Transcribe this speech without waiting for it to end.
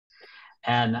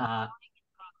And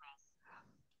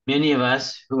many of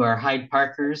us who are Hyde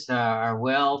Parkers are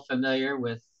well familiar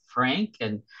with Frank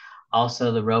and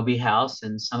also the Robie House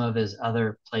and some of his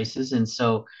other places. And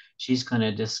so she's going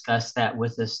to discuss that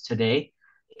with us today.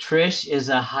 Trish is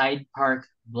a Hyde Park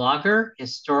blogger,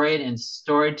 historian, and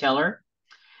storyteller.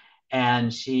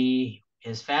 And she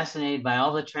is fascinated by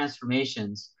all the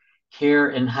transformations here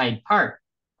in Hyde Park.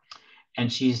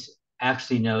 And she's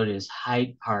actually known as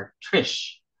Hyde Park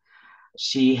Trish.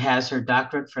 She has her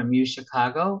doctorate from U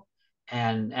Chicago.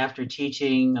 And after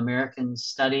teaching American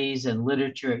Studies and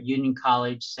Literature at Union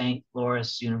College, St.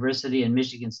 Louis University, and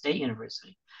Michigan State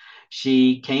University,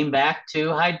 she came back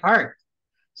to Hyde Park.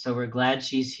 So we're glad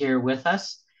she's here with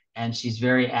us. And she's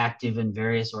very active in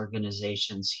various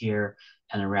organizations here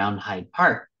and around Hyde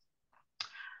Park.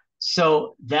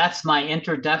 So that's my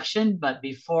introduction. But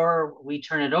before we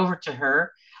turn it over to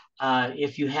her,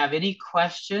 if you have any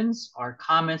questions or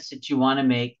comments that you want to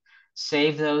make,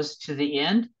 save those to the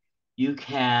end. You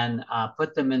can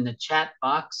put them in the chat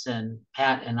box, and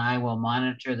Pat and I will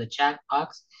monitor the chat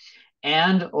box.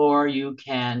 And or you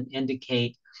can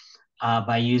indicate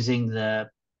by using the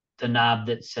knob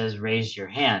that says raise your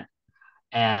hand,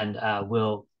 and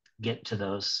we'll get to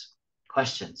those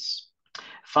questions.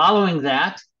 Following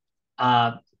that,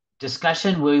 uh,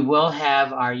 discussion, we will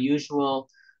have our usual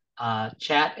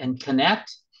chat and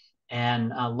connect. And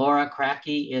Laura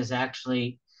Cracky is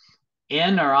actually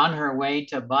in or on her way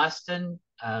to Boston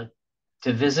to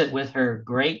visit with her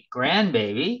great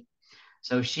grandbaby.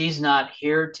 So she's not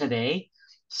here today.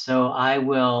 So I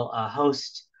will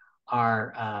host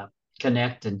our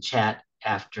connect and chat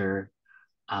after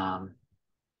um,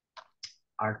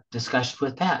 our discussion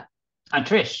with Pat.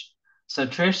 Trish. So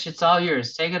Trish, it's all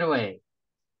yours. Take it away.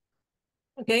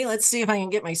 Okay, let's see if I can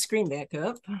get my screen back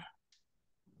up.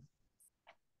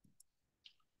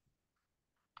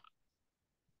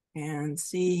 And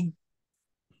see.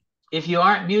 If you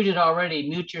aren't muted already,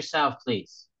 mute yourself,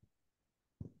 please.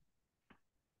 I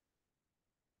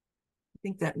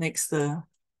think that makes the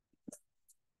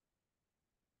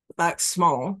box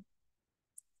small.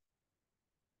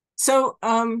 So,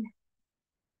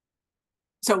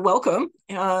 welcome.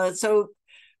 So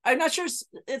I'm not sure,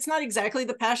 it's not exactly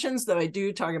the passions, though I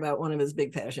do talk about one of his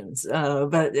big passions.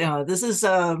 But this is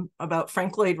about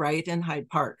Frank Lloyd Wright in Hyde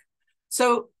Park.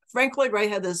 So Frank Lloyd Wright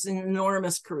had this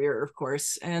enormous career, of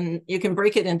course, and you can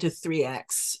break it into 3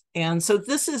 acts. And so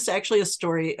this is actually a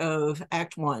story of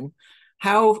Act 1,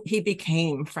 how he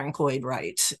became Frank Lloyd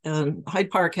Wright. Hyde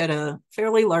Park had a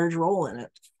fairly large role in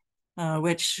it,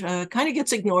 which kind of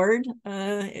gets ignored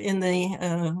in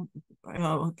the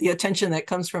attention that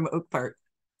comes from Oak Park.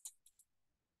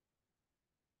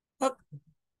 Oh,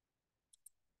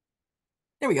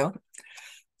 there we go.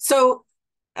 So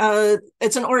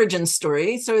it's an origin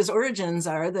story. So his origins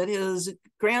are that his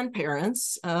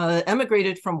grandparents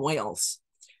emigrated from Wales.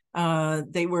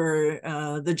 They were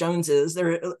the Joneses.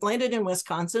 They landed in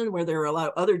Wisconsin, where there were a lot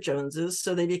of other Joneses.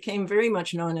 So they became very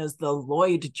much known as the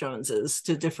Lloyd Joneses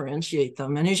to differentiate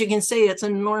them. And as you can see, it's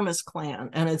an enormous clan,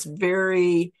 and it's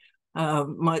very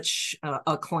much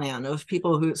a clan of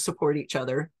people who support each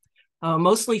other,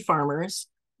 mostly farmers.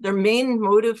 Their main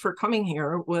motive for coming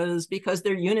here was because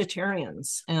they're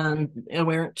Unitarians and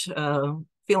weren't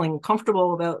feeling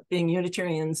comfortable about being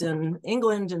Unitarians in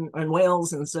England and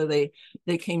Wales, and so they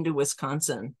came to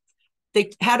Wisconsin.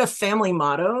 They had a family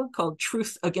motto called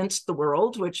 "Truth Against the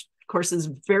World," which of course is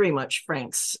very much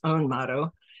Frank's own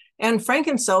motto. And Frank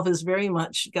himself has very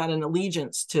much got an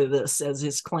allegiance to this as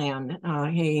his clan.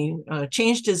 He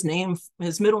changed his name.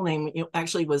 His middle name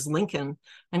actually was Lincoln,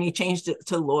 and he changed it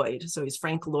to Lloyd. So he's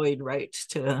Frank Lloyd Wright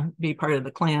to be part of the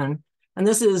clan. And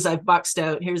this is, I've boxed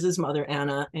out, here's his mother,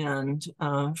 Anna, and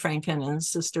Frank and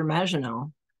his sister, Maginot.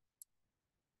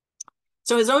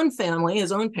 So his own family,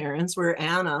 his own parents were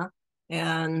Anna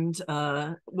and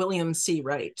William C.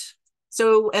 Wright.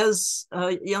 So as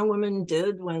young women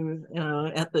did when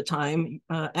at the time,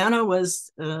 Anna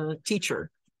was a teacher,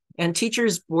 and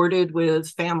teachers boarded with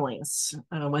families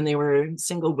when they were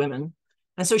single women.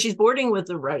 And so she's boarding with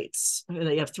the Wrights.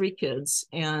 They have 3 kids,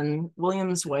 and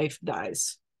William's wife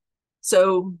dies.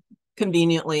 So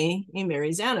conveniently, he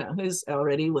marries Anna, who's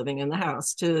already living in the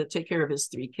house to take care of his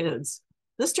 3 kids.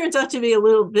 This turns out to be a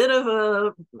little bit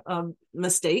of a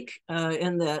mistake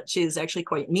in that she is actually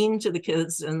quite mean to the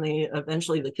kids, and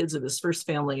eventually the kids of his first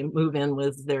family move in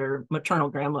with their maternal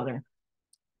grandmother.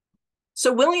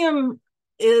 So William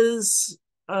is,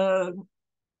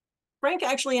 Frank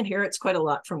actually inherits quite a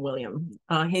lot from William.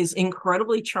 He's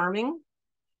incredibly charming.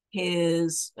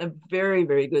 He's a very,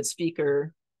 very good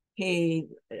speaker. He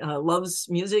loves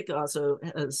music, also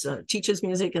teaches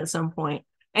music at some point,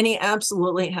 and he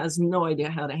absolutely has no idea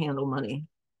how to handle money.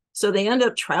 So they end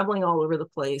up traveling all over the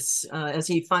place as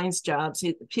he finds jobs.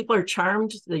 People are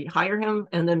charmed, they hire him,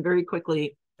 and then very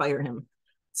quickly fire him.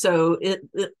 So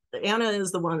Anna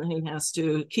is the one who has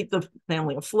to keep the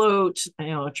family afloat,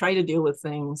 try to deal with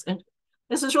things. And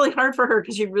this is really hard for her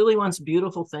because she really wants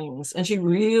beautiful things, and she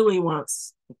really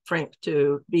wants Frank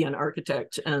to be an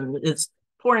architect, and it's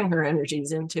pouring her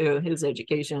energies into his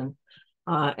education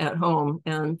at home.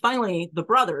 And finally, the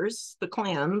brothers, the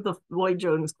clan, the Lloyd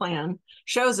Jones clan,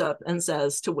 shows up and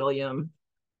says to William,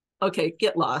 okay,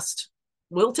 get lost.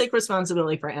 We'll take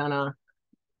responsibility for Anna.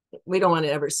 We don't want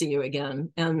to ever see you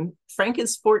again. And Frank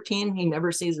is 14. He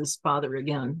never sees his father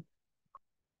again.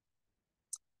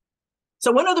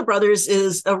 So one of the brothers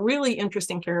is a really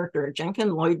interesting character,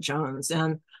 Jenkins Lloyd Jones.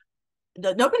 And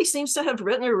nobody seems to have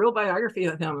written a real biography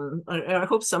of him. I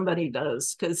hope somebody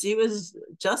does, because he was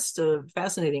just a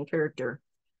fascinating character.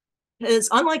 It's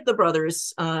unlike the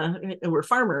brothers who were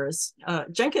farmers.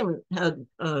 Jenkins had,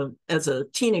 as a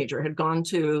teenager, had gone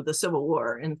to the Civil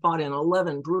War and fought in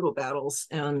 11 brutal battles.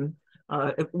 And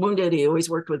wounded, he always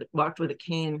walked with a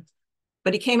cane.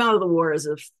 But he came out of the war as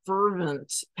a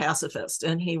fervent pacifist,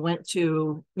 and he went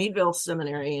to Meadville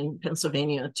Seminary in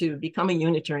Pennsylvania to become a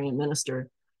Unitarian minister.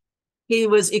 He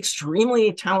was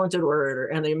extremely talented orator,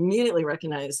 and they immediately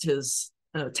recognized his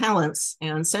talents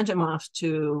and sent him off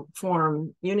to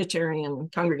form Unitarian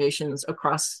congregations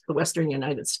across the Western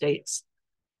United States.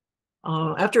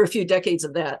 After a few decades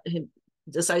of that, he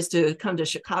decides to come to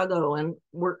Chicago and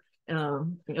work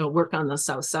on the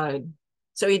South Side.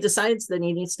 So he decides that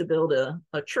he needs to build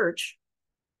a church,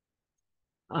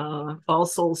 All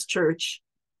Souls Church.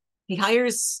 He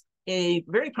hires a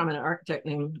very prominent architect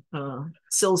named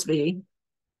Silsby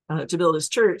to build his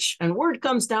church. And word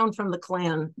comes down from the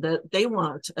clan that they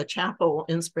want a chapel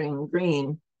in Spring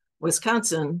Green,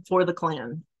 Wisconsin, for the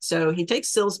clan. So he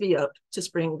takes Silsby up to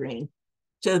Spring Green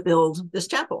to build this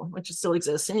chapel, which still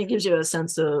exists. And it gives you a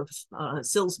sense of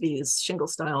Silsby's shingle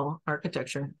style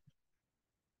architecture.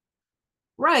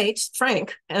 Wright,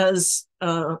 Frank, as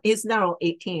he's now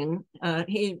 18,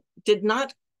 he did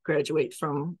not graduate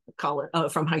from college,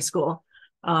 from high school.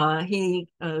 He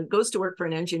goes to work for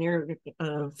an engineer,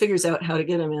 figures out how to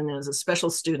get him in as a special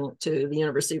student to the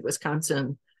University of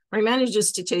Wisconsin, where he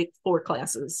manages to take 4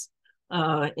 classes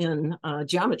in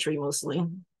geometry mostly.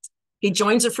 He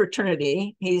joins a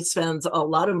fraternity. He spends a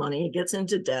lot of money, gets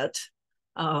into debt,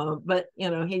 but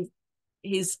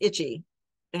he's itchy,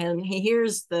 and he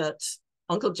hears that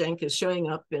Uncle Jenk is showing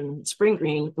up in Spring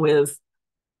Green with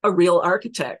a real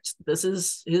architect. This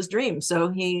is his dream. So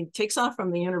he takes off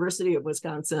from the University of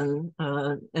Wisconsin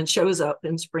and shows up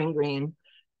in Spring Green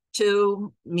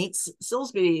to meet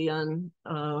Silsby and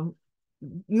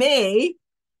May.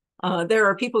 There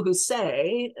are people who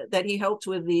say that he helped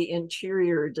with the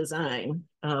interior design.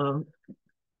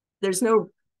 There's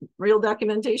no real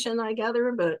documentation, I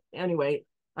gather, but anyway,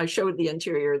 I showed the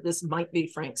interior. This might be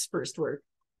Frank's first work.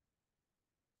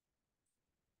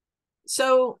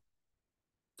 So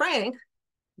Frank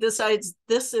decides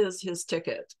this is his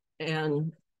ticket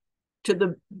and to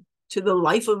the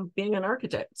life of being an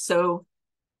architect. So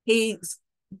he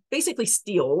basically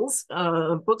steals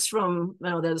books from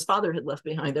that his father had left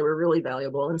behind that were really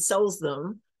valuable and sells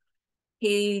them.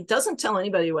 He doesn't tell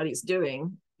anybody what he's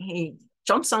doing. He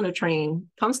jumps on a train,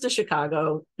 comes to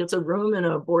Chicago, gets a room in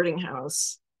a boarding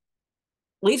house,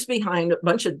 leaves behind a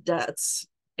bunch of debts,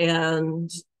 and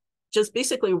just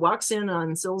basically walks in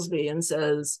on Silsby and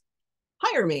says,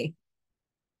 hire me.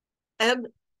 And,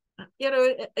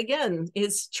 again,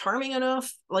 is charming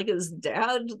enough, like his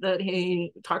dad, that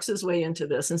he talks his way into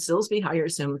this, and Silsby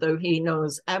hires him, though he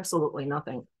knows absolutely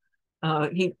nothing.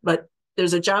 But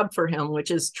there's a job for him, which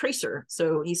is tracer.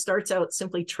 So he starts out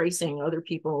simply tracing other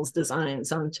people's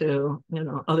designs onto,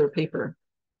 other paper.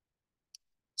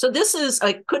 So this is,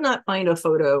 I could not find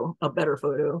a better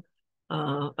photo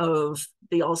of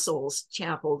the All Souls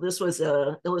Chapel. This was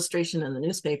an illustration in the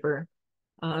newspaper.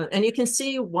 And you can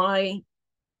see why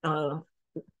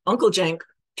Uncle Jenk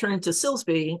turned to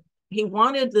Silsby. He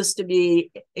wanted this to be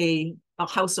a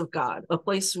house of God, a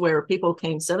place where people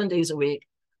came 7 days a week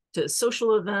to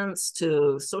social events,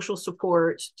 to social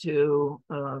support, to,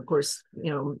 of course,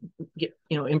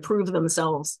 improve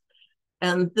themselves.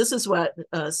 And this is what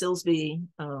Silsby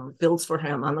builds for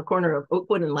him on the corner of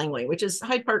Oakwood and Langley, which is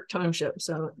Hyde Park Township,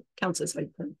 so it counts as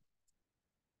Hyde Park.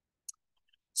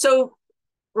 So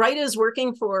Wright is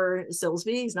working for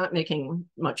Silsby. He's not making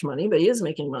much money, but he is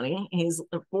making money. He's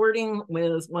boarding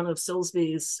with one of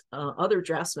Silsby's other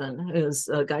draftsmen, who's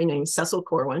a guy named Cecil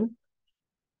Corwin.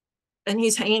 and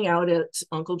he's hanging out at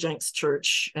Uncle Jenk's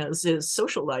church as his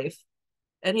social life.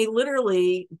 And he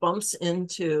literally bumps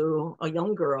into a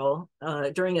young girl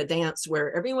during a dance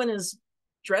where everyone is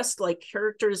dressed like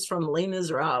characters from Les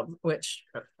Miserables, which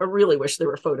I really wish there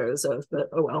were photos of, but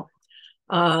oh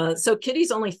well. So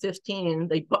Kitty's only 15.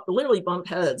 They literally bump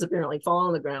heads, apparently fall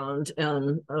on the ground,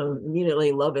 and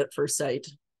immediately love at first sight.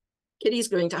 Kitty's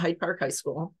going to Hyde Park High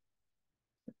School.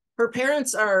 Her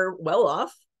parents are well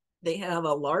off. They have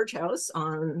a large house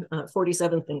on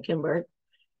 47th and Kimbart.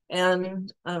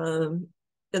 And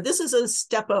this is a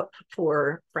step up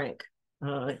for Frank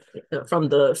from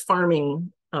the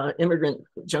farming immigrant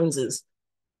Joneses.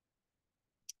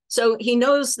 So he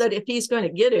knows that if he's going to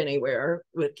get anywhere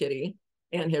with Kitty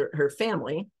and her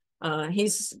family,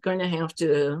 he's going to have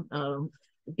to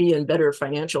be in better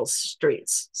financial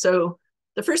straits. So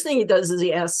the first thing he does is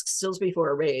he asks Silsby for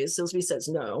a raise. Silsby says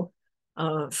no.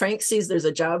 Frank sees there's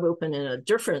a job open in a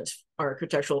different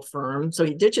architectural firm. So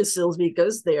he ditches Silsby,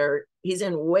 goes there. He's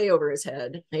in way over his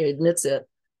head. He admits it,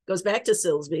 goes back to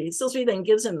Silsby. Silsby then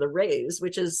gives him the raise,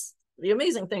 which is the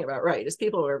amazing thing about Wright, is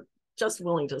people are just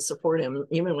willing to support him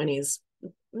even when he's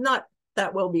not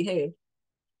that well behaved.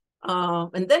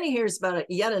 And then he hears about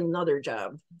yet another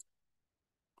job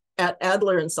at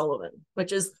Adler and Sullivan,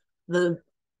 which is the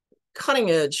cutting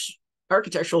edge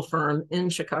architectural firm in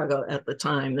Chicago at the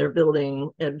time. They're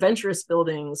building adventurous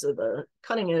buildings at the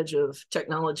cutting edge of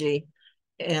technology,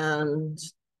 and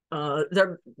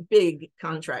they're big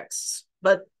contracts.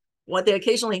 But what they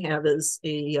occasionally have is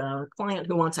a client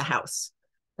who wants a house.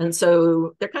 And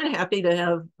so they're kind of happy to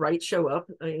have Wright show up.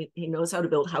 He knows how to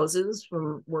build houses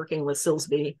from working with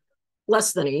Silsby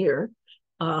less than a year,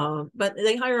 but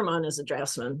they hire him on as a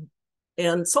draftsman.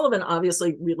 And Sullivan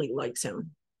obviously really likes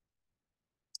him,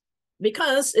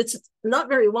 because it's not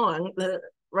very long that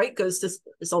Wright goes to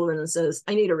Sullivan and says,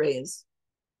 I need a raise.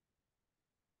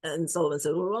 And Sullivan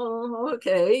says, well,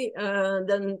 okay.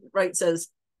 Then Wright says,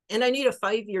 and I need a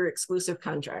 5-year exclusive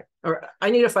contract, or I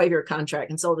need a 5-year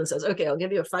contract. And Sullivan says, okay, I'll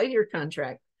give you a 5-year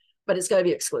contract, but it's got to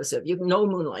be exclusive. You have no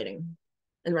moonlighting.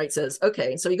 And Wright says,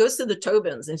 okay. So he goes to the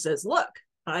Tobins and he says, look,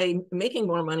 I'm making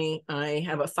more money. I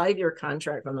have a 5-year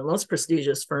contract from the most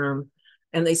prestigious firm.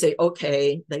 And they say,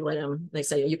 okay, they let him, they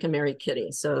say, you can marry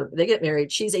Kitty. So they get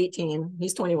married. She's 18,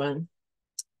 he's 21.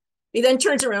 He then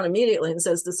turns around immediately and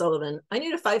says to Sullivan, I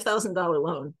need a $5,000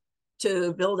 loan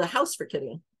to build a house for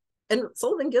Kitty. And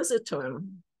Sullivan gives it to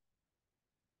him.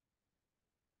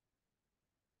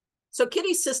 So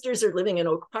Kitty's sisters are living in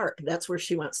Oak Park. That's where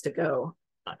she wants to go.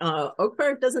 Oak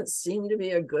Park doesn't seem to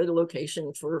be a good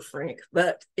location for Frank,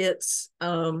 but it's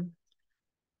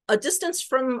a distance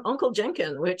from Uncle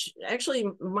Jenkin, which actually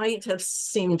might have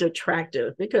seemed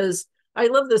attractive, because I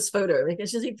love this photo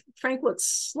because Frank looks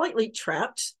slightly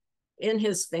trapped in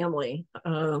his family.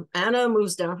 Anna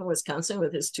moves down from Wisconsin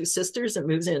with his 2 sisters and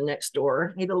moves in next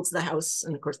door. He builds the house,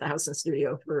 and of course the house and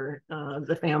studio for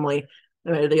the family.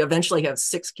 They eventually have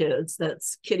 6 kids.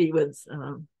 That's Kitty with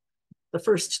the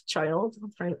first child,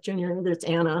 Frank Jr. There's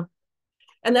Anna.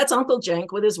 And that's Uncle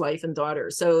Jenk with his wife and daughter.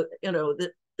 So,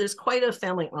 there's quite a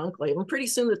family enclave. And pretty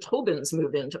soon the Tobins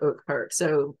move into Oak Park.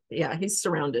 So yeah, he's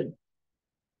surrounded.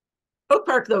 Oak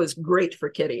Park, though, is great for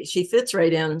Kitty. She fits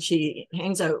right in. She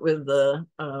hangs out with the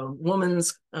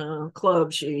women's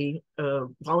club. She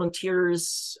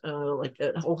volunteers like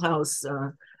at Whole House,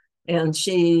 and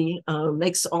she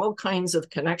makes all kinds of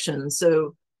connections.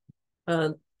 So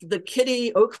the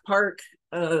Kitty Oak Park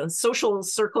social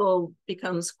circle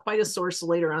becomes quite a source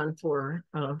later on for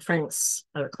Frank's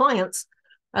clients.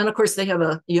 And of course, they have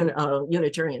a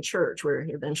Unitarian church where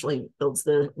he eventually builds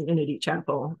the Unity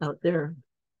Chapel out there.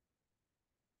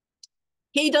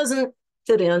 He doesn't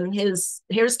fit in. His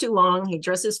hair's too long. He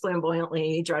dresses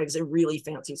flamboyantly. He drives a really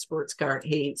fancy sports car.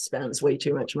 He spends way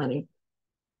too much money.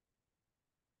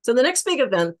 So the next big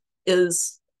event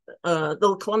is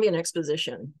the Columbian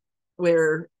Exposition,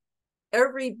 where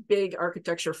every big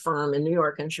architecture firm in New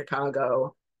York and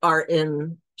Chicago are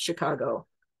in Chicago,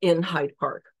 in Hyde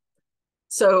Park.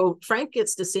 So Frank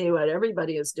gets to see what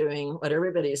everybody is doing, what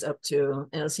everybody's up to,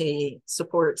 as he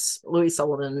supports Louis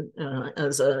Sullivan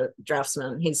as a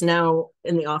draftsman. He's now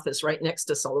in the office right next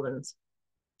to Sullivan's.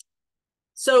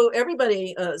 So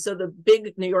everybody, so the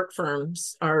big New York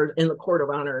firms are in the court of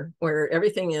honor, where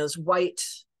everything is white,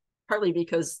 partly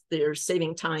because they're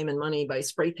saving time and money by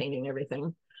spray painting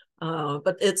everything.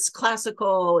 But it's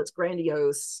classical, it's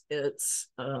grandiose, it's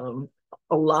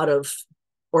a lot of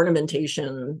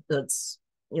ornamentation that's,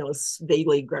 it's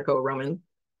vaguely Greco-Roman.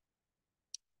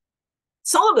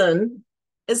 Sullivan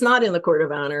is not in the court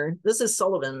of honor. This is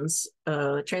Sullivan's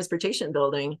transportation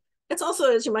building. It's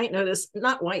also, as you might notice,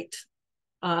 not white.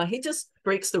 He just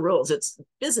breaks the rules. It's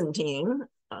Byzantine,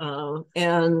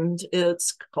 and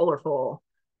it's colorful,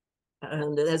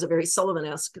 and it has a very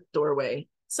Sullivan-esque doorway.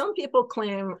 Some people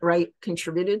claim Wright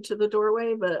contributed to the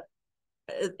doorway, but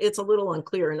it's a little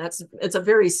unclear, and it's a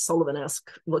very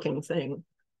Sullivan-esque looking thing.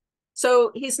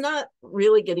 So he's not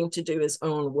really getting to do his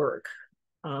own work.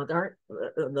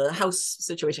 The house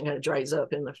situation kind of dries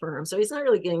up in the firm, so he's not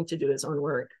really getting to do his own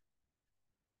work.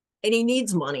 And he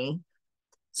needs money.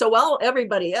 So while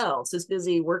everybody else is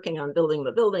busy working on building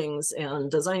the buildings and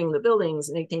designing the buildings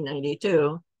in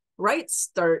 1892, Wright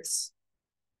starts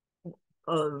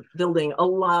building a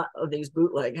lot of these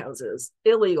bootleg houses,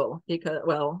 illegal, because,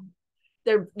 well,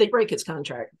 they break his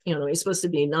contract. You know, he's supposed to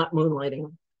be not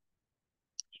moonlighting.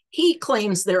 He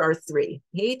claims there are 3.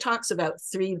 He talks about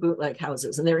 3 bootleg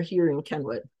houses, and they're here in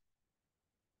Kenwood.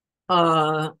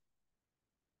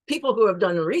 People who have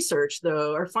done research,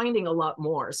 though, are finding a lot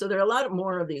more. So there are a lot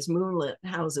more of these moonlit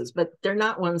houses, but they're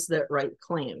not ones that Wright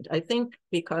claimed. I think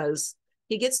because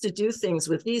he gets to do things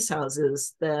with these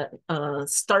houses that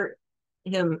start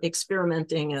him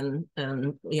experimenting and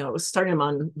you know, start him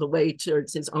on the way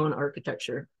towards his own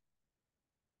architecture.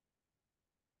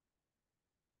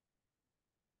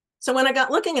 So when I got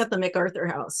looking at the MacArthur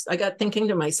house, I got thinking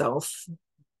to myself,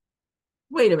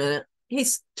 wait a minute,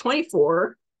 he's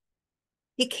 24.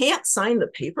 He can't sign the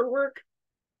paperwork.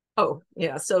 Oh,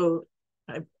 yeah. So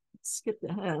I skipped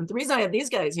ahead. The reason I have these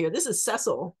guys here, this is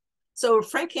Cecil. So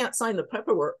Frank can't sign the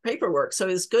paperwork. So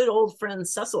his good old friend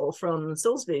Cecil from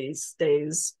Silsby's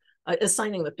days is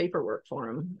signing the paperwork for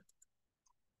him.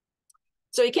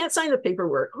 So he can't sign the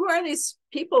paperwork. Who are these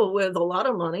people with a lot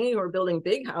of money who are building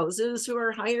big houses who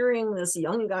are hiring this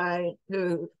young guy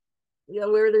who, you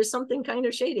know, where there's something kind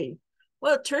of shady?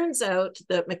 Well, it turns out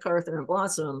that MacArthur and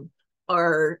Blossom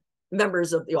are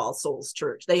members of the All Souls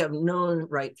Church. They have known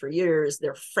Wright for years.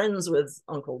 They're friends with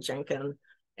Uncle Jenkin,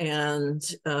 and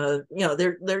you know,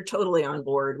 they're totally on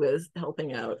board with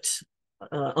helping out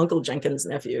Uncle Jenkin's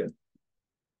nephew.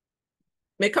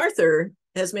 MacArthur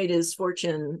has made his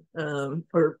fortune,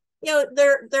 or you know,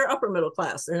 they're upper middle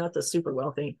class. They're not the super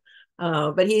wealthy,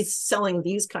 but he's selling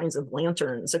these kinds of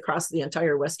lanterns across the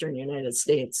entire Western United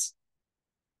States.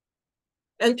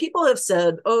 And people have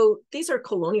said, oh, these are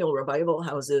colonial revival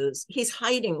houses. He's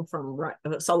hiding from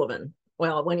Sullivan.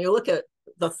 Well, when you look at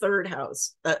the third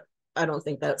house, that I don't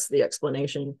think that's the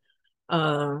explanation.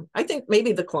 I think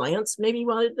maybe the clients maybe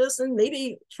wanted this, and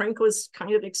maybe Frank was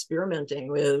kind of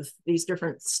experimenting with these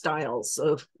different styles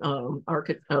of you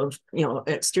know,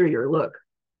 exterior look.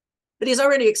 But he's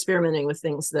already experimenting with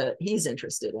things that he's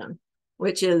interested in,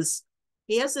 which is,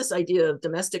 he has this idea of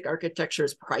domestic architecture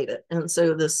as private. And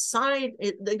so the side,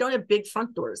 they don't have big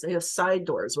front doors. They have side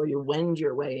doors where you wend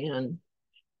your way in.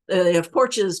 They have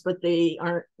porches, but they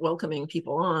aren't welcoming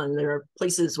people on. There are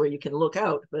places where you can look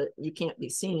out, but you can't be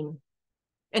seen.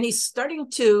 And he's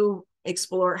starting to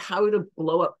explore how to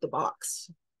blow up the box.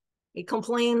 He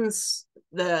complains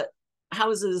that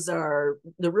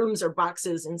the rooms are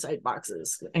boxes inside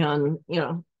boxes. And, you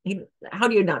know, how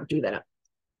do you not do that?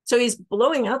 So he's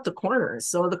blowing out the corners.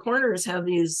 So the corners have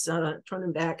these, front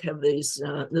and back have these,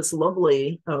 this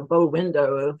lovely bow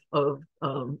window of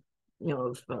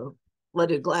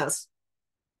leaded glass.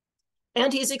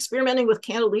 And he's experimenting with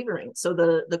cantilevering. So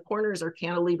the corners are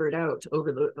cantilevered out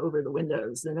over the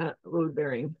windows. They're not load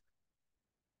bearing.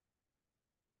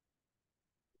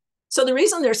 So the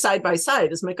reason they're side by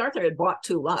side is MacArthur had bought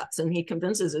 2 lots, and he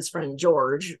convinces his friend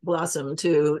George Blossom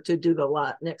to do the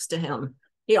lot next to him.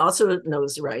 He also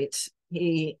knows Wright.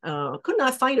 He could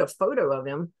not find a photo of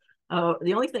him.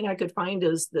 The only thing I could find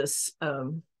is this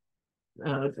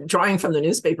drawing from the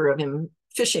newspaper of him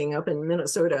fishing up in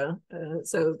Minnesota.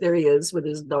 So there he is with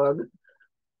his dog.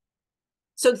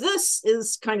 So this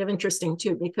is kind of interesting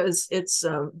too, because it's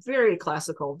very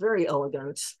classical, very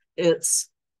elegant. It's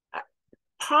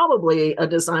probably a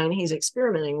design he's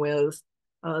experimenting with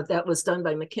that was done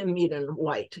by McKim, Mead, and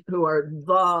White, who are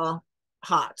the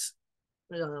hot,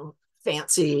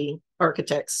 fancy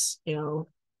architects,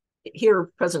 here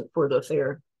present for the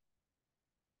fair.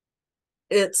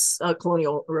 It's a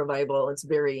colonial revival. It's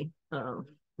very,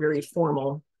 very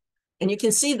formal. And you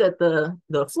can see that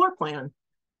the floor plan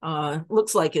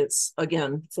looks like it's,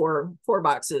 again, four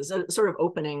boxes, sort of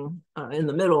opening in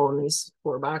the middle in these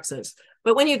 4 boxes.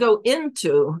 But when you go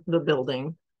into the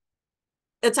building,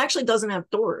 it actually doesn't have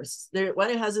doors.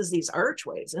 What it has is these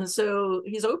archways. And so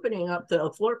he's opening up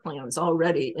the floor plans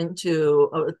already into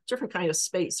a different kind of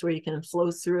space where you can flow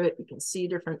through it. You can see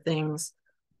different things.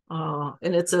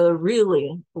 And it's a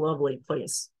really lovely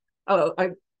place. Oh, I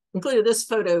included this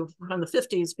photo from the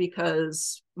 50s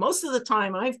because most of the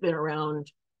time I've been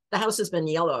around, the house has been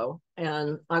yellow.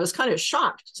 And I was kind of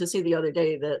shocked to see the other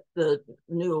day that the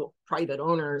new private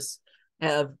owners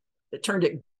have turned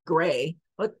it gray.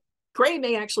 But gray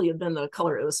may actually have been the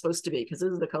color it was supposed to be, because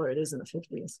this is the color it is in the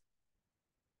 50s.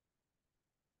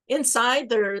 Inside,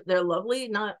 they're lovely,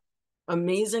 not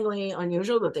amazingly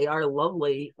unusual, but they are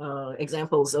lovely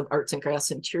examples of arts and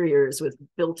crafts interiors with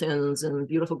built-ins and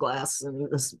beautiful glass and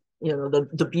this, you know,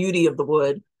 the beauty of the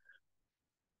wood.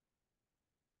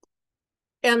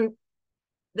 And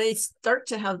they start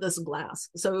to have this glass.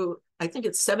 So I think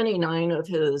it's 79 of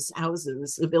his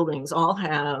houses, the buildings all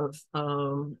have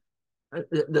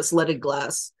this leaded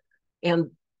glass.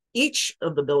 And each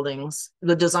of the buildings,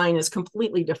 the design is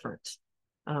completely different.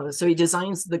 So he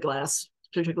designs the glass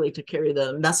particularly to carry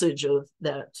the message of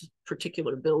that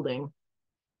particular building.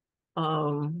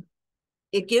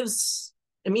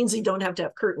 It means you don't have to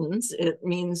have curtains. It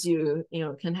means you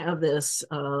can have this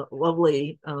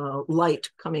lovely light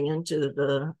coming into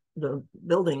the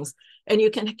buildings, and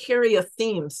you can carry a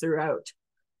theme throughout.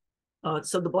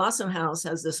 So the Blossom House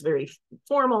has this very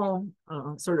formal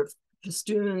sort of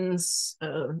festoons,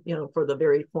 for the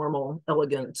very formal,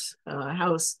 elegant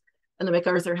house. And the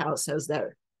MacArthur House has that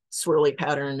swirly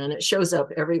pattern, and it shows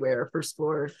up everywhere, first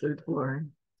floor, third floor.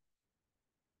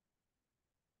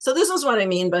 So this is what I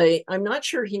mean by, I'm not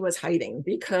sure he was hiding,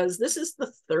 because this is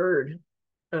the third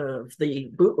of the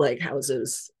bootleg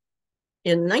houses.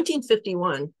 In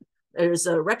 1951, there's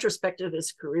a retrospective of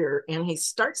his career, and he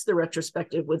starts the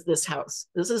retrospective with this house.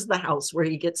 This is the house where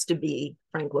he gets to be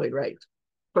Frank Lloyd Wright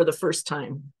for the first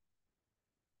time.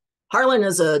 Harlan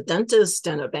is a dentist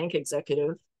and a bank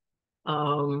executive.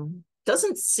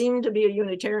 Doesn't seem to be a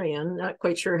Unitarian. Not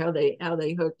quite sure how they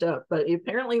hooked up, but he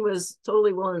apparently was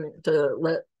totally willing to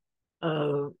let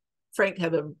Frank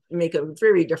make a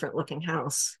very different looking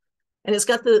house. And it's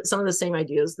got some of the same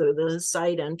ideas, the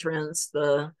side entrance,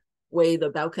 the way the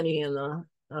balcony and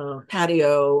the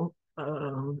patio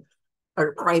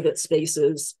are private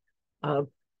spaces,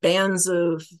 bands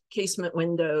of casement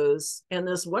windows, and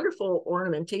this wonderful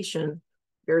ornamentation,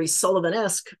 very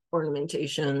Sullivan-esque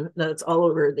ornamentation that's all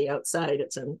over the outside.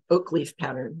 It's an oak leaf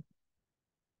pattern.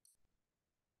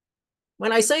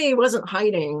 When I say he wasn't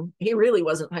hiding, he really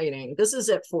wasn't hiding. This is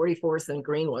at 44th and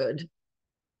Greenwood.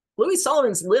 Louis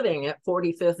Sullivan's living at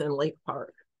 45th and Lake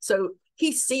Park. So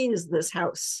he sees this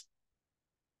house.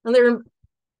 And there are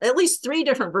at least 3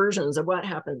 different versions of what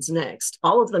happens next,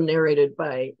 all of them narrated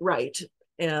by Wright,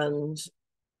 and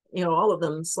all of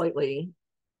them slightly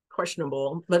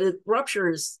questionable, but it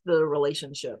ruptures the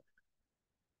relationship.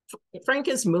 Frank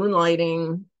is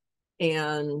moonlighting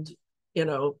and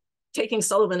taking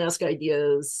Sullivan-esque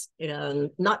ideas and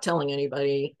not telling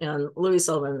anybody, and Louis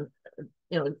Sullivan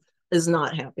is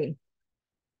not happy.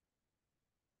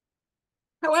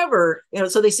 However,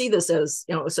 so they see this as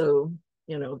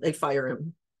they fire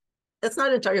him. That's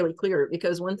not entirely clear,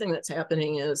 because one thing that's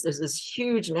happening is there's this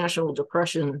huge national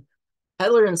depression.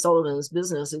 Adler and Sullivan's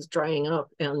business is drying up,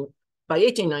 and by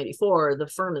 1894, the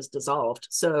firm is dissolved.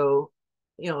 So,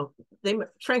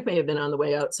 Frank may have been on the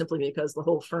way out simply because the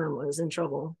whole firm was in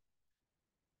trouble.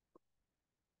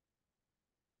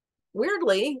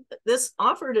 Weirdly, this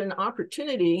offered an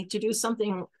opportunity to do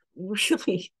something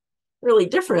really, really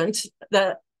different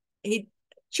that he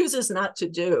chooses not to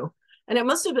do. And it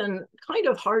must have been kind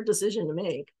of hard decision to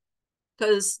make,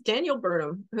 because Daniel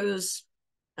Burnham, who's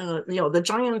the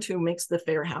giant who makes the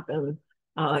fair happen,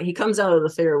 he comes out of the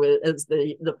fair as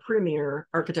the premier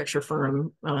architecture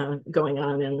firm going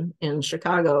on in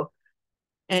Chicago,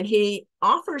 and he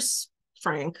offers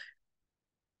Frank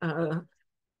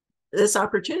this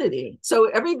opportunity. So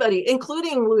everybody,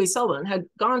 including Louis Sullivan, had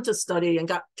gone to study and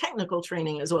got technical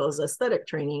training as well as aesthetic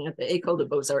training at the École des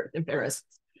Beaux-Arts in Paris.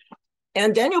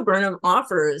 And Daniel Burnham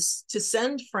offers to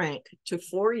send Frank to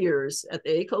 4 years at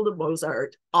the École des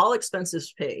Beaux-Arts, all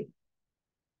expenses paid.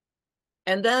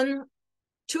 And then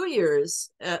 2 years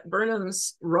at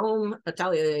Burnham's Rome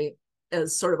Atelier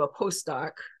as sort of a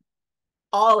postdoc,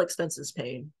 all expenses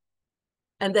paid.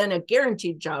 And then a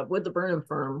guaranteed job with the Burnham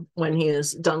firm when he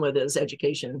is done with his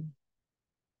education.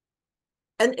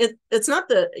 And it's not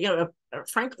that,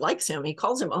 Frank likes him. He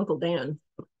calls him Uncle Dan.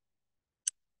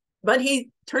 But he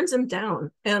turns him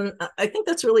down. And I think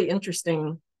that's really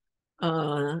interesting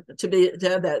to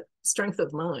have that strength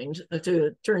of mind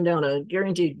to turn down a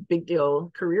guaranteed big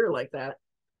deal career like that.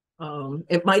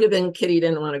 It might have been Kitty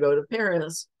didn't want to go to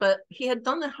Paris, but he had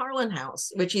done the Harlan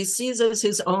House, which he sees as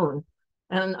his own.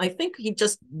 And I think he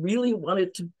just really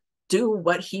wanted to do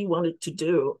what he wanted to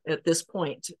do at this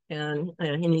point, and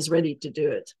he's ready to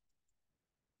do it.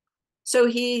 So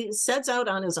he sets out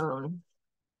on his own.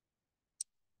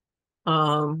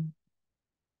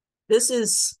 this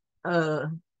is,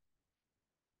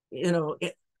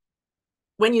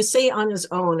 when you say on his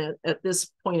own at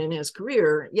this point in his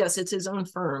career, yes, it's his own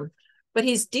firm, but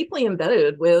he's deeply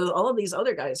embedded with all of these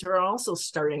other guys who are also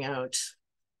starting out.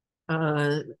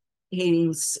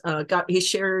 He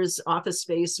shares office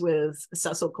space with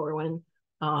Cecil Corwin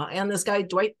and this guy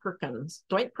Dwight Perkins.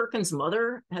 Dwight Perkins'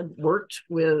 mother had worked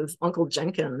with Uncle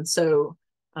Jenkins, so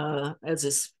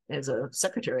as a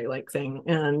secretary like thing,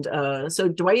 and so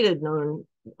Dwight had known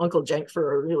Uncle Jenk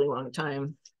for a really long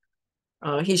time.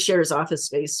 He shares office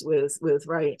space with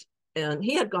Wright, and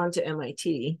he had gone to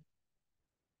MIT.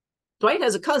 Dwight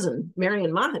has a cousin,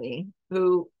 Marion Mahoney,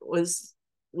 who was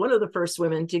one of the first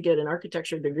women to get an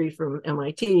architecture degree from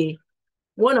MIT,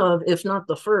 one of, if not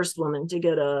the first woman to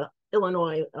get a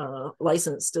Illinois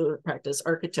license to practice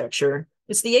architecture.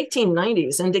 It's the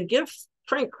 1890s, and to give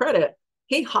Frank credit,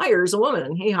 he hires a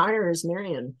woman. He hires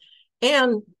Marion.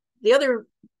 And the other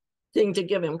thing to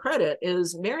give him credit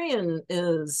is Marion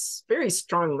is very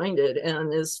strong-minded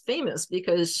and is famous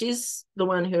because she's the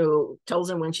one who tells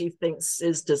him when she thinks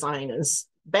his design is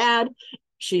bad.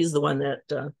 She's the one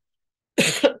that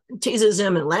teases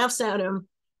him and laughs at him.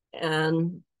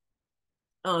 And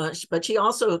but she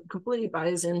also completely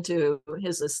buys into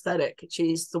his aesthetic.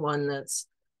 She's the one that's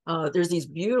there's these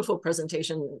beautiful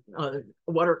presentation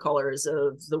watercolors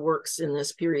of the works in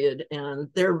this period, and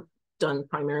they're done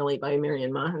primarily by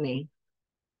Marion Mahoney.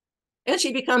 And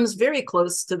she becomes very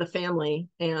close to the family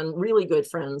and really good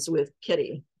friends with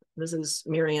Kitty. This is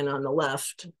Marion on the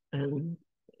left and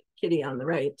Kitty on the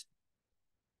right.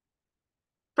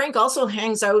 Frank also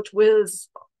hangs out with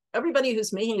everybody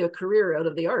who's making a career out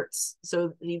of the arts.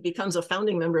 So he becomes a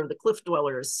founding member of the Cliff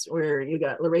Dwellers, where you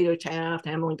got Lorado Taft,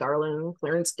 Hamlin Garland,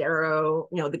 Clarence Darrow,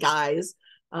 the guys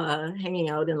hanging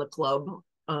out in the club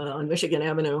on Michigan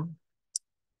Avenue.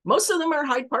 Most of them are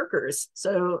Hyde Parkers.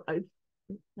 So I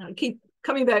keep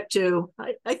coming back to,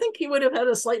 I think he would have had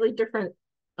a slightly different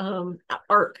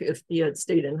arc if he had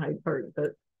stayed in Hyde Park,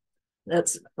 but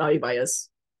that's value bias.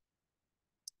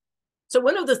 So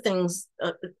one of the things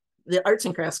the arts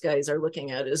and crafts guys are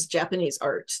looking at is Japanese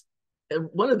art. And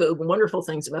one of the wonderful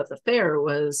things about the fair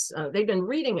was they've been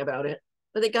reading about it,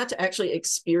 but they got to actually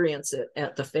experience it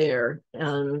at the fair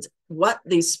and what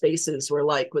these spaces were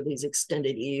like with these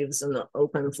extended eaves and the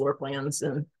open floor plans,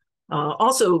 and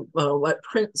also what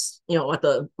prints, what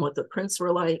the prints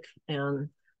were like. And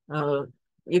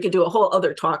you could do a whole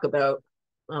other talk about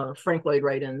Frank Lloyd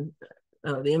Wright and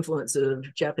the influence of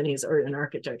Japanese art and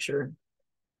architecture.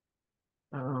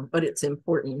 But it's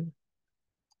important.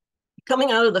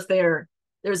 Coming out of the fair,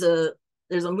 there's a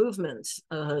movement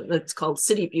that's called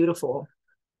City Beautiful,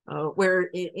 where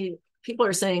people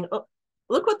are saying, oh,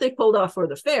 look what they pulled off for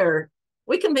the fair.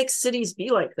 We can make cities be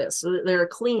like this. So they're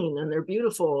clean and they're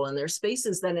beautiful and they're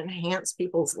spaces that enhance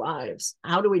people's lives.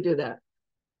 How do we do that?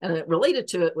 And related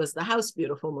to it was the House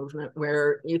Beautiful movement,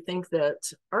 where you think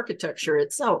that architecture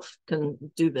itself can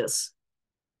do this.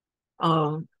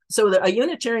 So a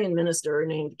Unitarian minister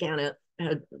named Gannett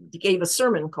gave a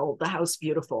sermon called "The House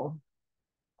Beautiful,"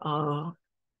 and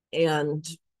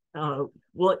his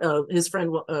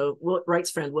friend,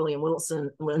 Wright's friend William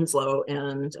Wilson Winslow,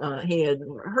 and he had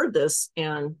heard this,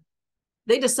 and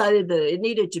they decided that it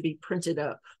needed to be printed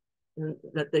up, and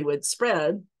that they would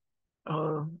spread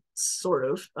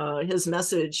his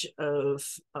message of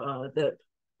that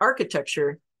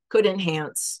architecture could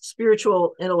enhance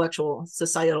spiritual, intellectual,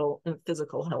 societal, and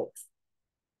physical health.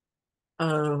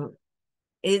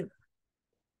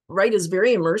 Wright is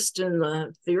very immersed in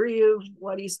the theory of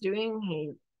what he's doing.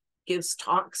 He gives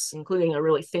talks, including a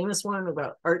really famous one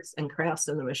about arts and crafts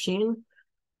and the machine.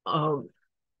 The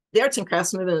arts and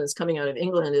crafts movement that's coming out of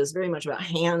England is very much about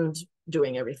hand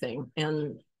doing everything.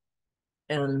 And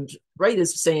Wright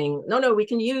is saying, no, we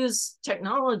can use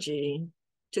technology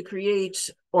to create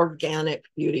organic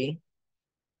beauty.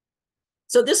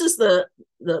 So this is the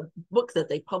book that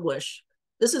they publish.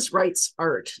 This is Wright's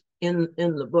art in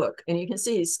the book. And you can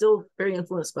see he's still very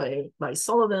influenced by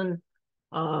Sullivan.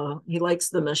 He likes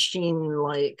the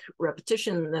machine-like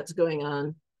repetition that's going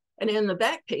on. And in the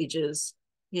back pages,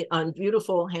 on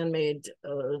beautiful handmade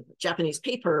Japanese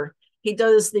paper, he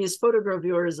does these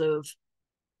photogravures of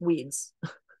weeds,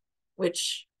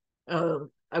 which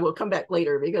I will come back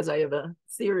later because I have a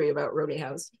theory about Robie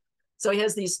House. So he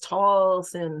has these tall,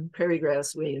 thin prairie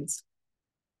grass weeds.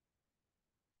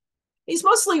 He's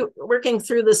mostly working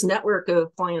through this network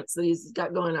of clients that he's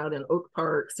got going out in Oak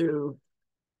Park, through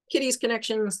Kitty's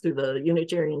connections, through the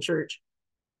Unitarian Church.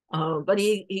 But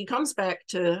he comes back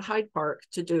to Hyde Park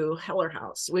to do Heller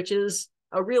House, which is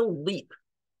a real leap.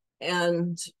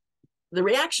 And the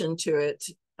reaction to it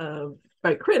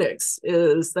by critics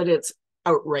is that it's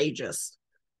outrageous.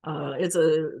 It's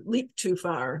a leap too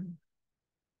far.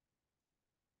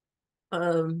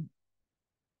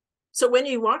 So when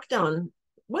you walk down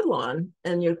Woodlawn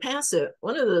and you pass it,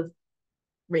 one of the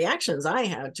reactions I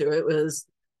had to it was,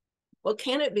 well,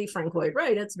 can it be Frank Lloyd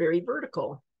Wright? It's very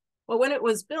vertical. Well, when it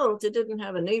was built, it didn't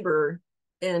have a neighbor,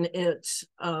 and it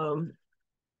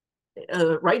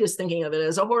Wright is thinking of it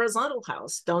as a horizontal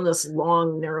house down this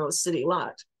long, narrow city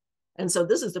lot. And so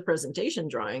this is the presentation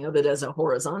drawing of it as a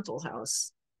horizontal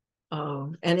house.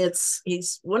 And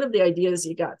he's one of the ideas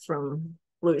he got from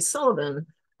Louis Sullivan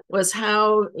was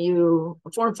how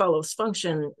form follows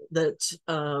function, that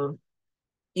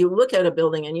you look at a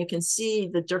building and you can see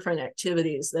the different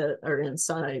activities that are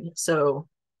inside. So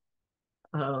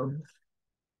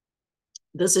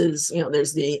this is,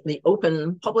 there's the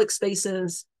open public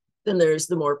spaces, then there's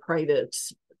the more private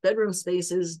bedroom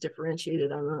spaces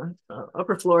differentiated on the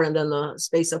upper floor, and then the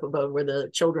space up above where the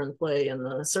children play and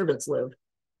the servants live.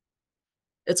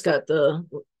 It's got the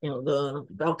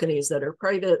balconies that are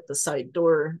private, the side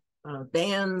door,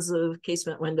 bands of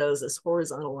casement windows, this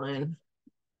horizontal line.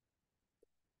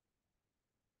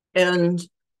 And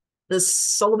this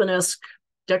Sullivan-esque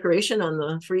decoration on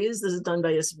the frieze, this is done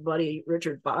by his buddy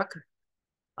Richard Bach.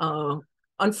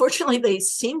 Unfortunately, they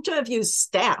seem to have used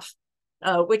staff,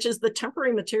 which is the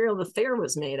temporary material the fair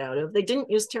was made out of. They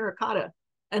didn't use terracotta.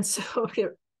 And so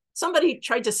somebody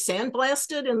tried to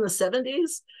sandblast it in the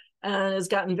 70s and has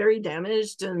gotten very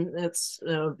damaged, and it's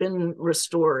been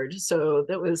restored. So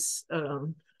that was, I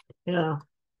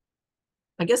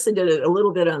guess they did it a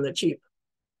little bit on the cheap.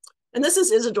 And this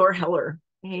is Isidore Heller.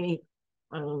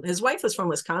 His wife was from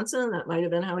Wisconsin. That might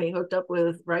have been how he hooked up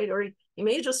with Wright, or he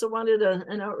may just have wanted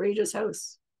an outrageous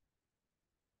house.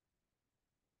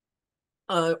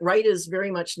 Wright is very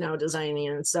much now designing the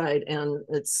inside, and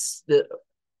the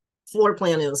floor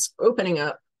plan is opening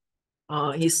up.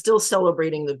 He's still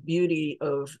celebrating the beauty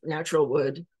of natural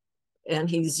wood, and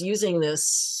he's using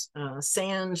this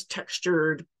sand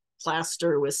textured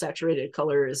plaster with saturated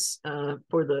colors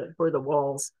for the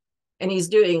walls. And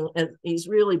he's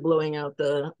really blowing out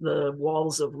the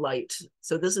walls of light.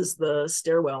 So this is the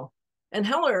stairwell. And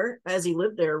Heller, as he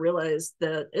lived there, realized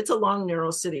that it's a long,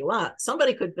 narrow city lot.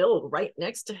 Somebody could build right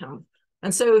next to him.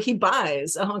 And so he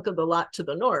buys a hunk of the lot to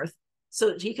the north so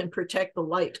that he can protect the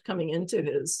light coming into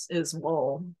his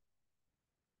wall.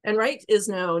 And Wright is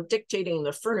now dictating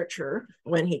the furniture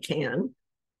when he can.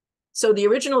 So the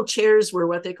original chairs were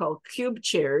what they call cube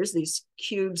chairs, these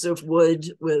cubes of wood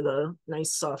with a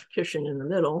nice soft cushion in the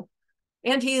middle.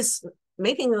 And he's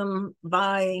making them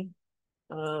by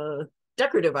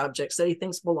decorative objects that he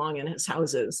thinks belong in his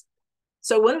houses.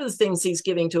 So one of the things he's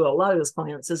giving to a lot of his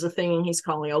clients is a thing he's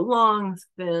calling a long,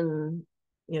 thin,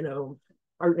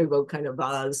 Art Nouveau kind of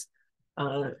vase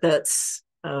that's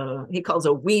he calls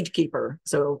a weed keeper.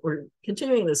 So we're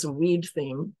continuing this weed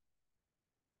theme.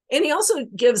 And he also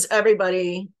gives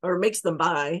everybody, or makes them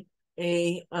buy,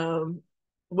 a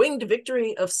Winged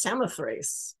Victory of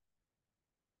Samothrace.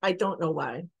 I don't know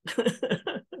why.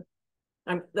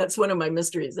 That's one of my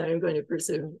mysteries that I'm going to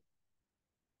pursue.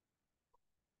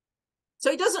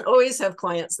 So he doesn't always have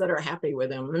clients that are happy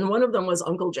with him. And one of them was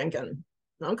Uncle Jenkin.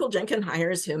 And Uncle Jenkin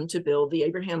hires him to build the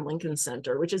Abraham Lincoln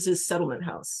Center, which is his settlement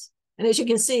house. And as you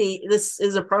can see, this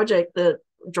is a project that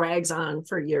drags on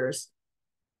for years.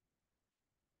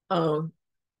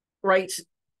 Wright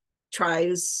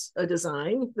tries a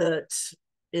design that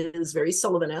is very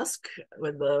Sullivan-esque,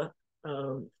 with the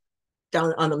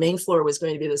down on the main floor was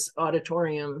going to be this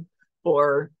auditorium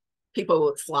for people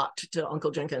who flocked to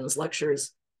Uncle Jenkin's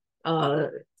lectures.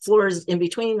 Floors in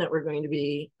between that were going to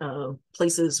be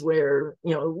places where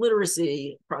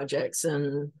literacy projects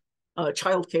and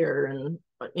childcare and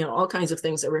all kinds of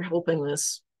things that were helping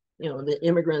this the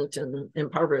immigrant and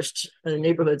impoverished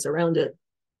neighborhoods around it.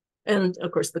 And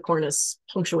of course, the cornice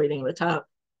punctuating the top.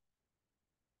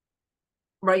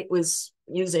 Wright was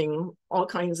using all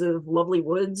kinds of lovely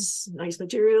woods, nice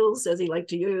materials, as he liked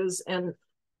to use. And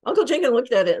Uncle Jenkin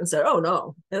looked at it and said, oh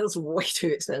no, that's way too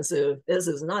expensive. This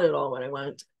is not at all what I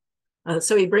want.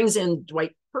 So he brings in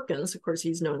Dwight Perkins. Of course,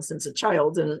 he's known since a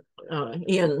child. And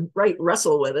he and Wright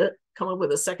wrestle with it, come up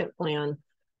with a second plan.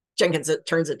 Jenkins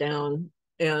turns it down,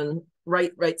 and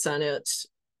Wright writes on it,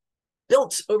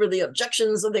 built over the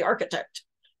objections of the architect,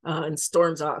 and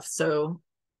storms off. So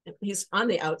he's on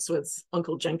the outs with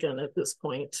Uncle Jenkin at this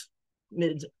point,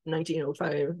 mid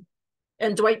 1905.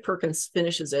 And Dwight Perkins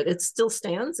finishes it. It still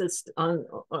stands. It's on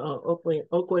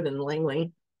Oakwood and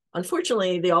Langley.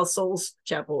 Unfortunately, the All Souls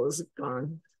Chapel is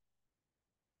gone.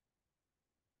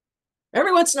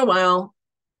 Every once in a while,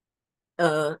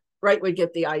 Wright would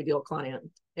get the ideal client.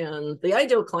 And the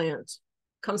ideal client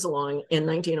comes along in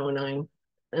 1909,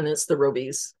 and it's the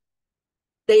Robies.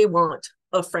 They want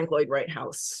a Frank Lloyd Wright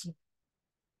house.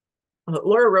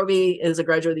 Laura Robie is a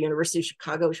graduate of the University of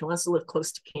Chicago. She wants to live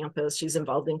close to campus. She's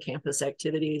involved in campus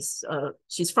activities.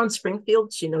 She's from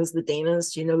Springfield. She knows the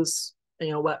Danas. She knows,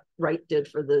 what Wright did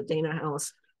for the Dana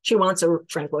house. She wants a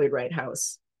Frank Lloyd Wright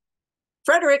house.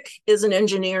 Frederick is an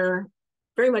engineer,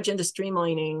 very much into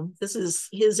streamlining. This is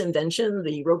his invention,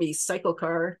 the Robie cycle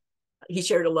car. He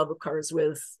shared a love of cars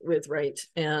with Wright.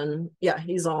 And yeah,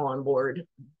 he's all on board.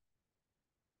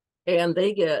 And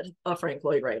they get a Frank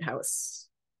Lloyd Wright house.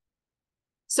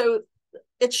 So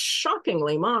it's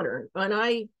shockingly modern. When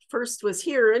I first was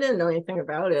here, I didn't know anything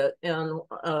about it, and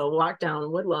walked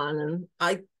down Woodlawn, and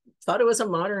I thought it was a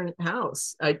modern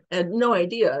house. I had no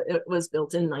idea it was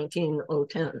built in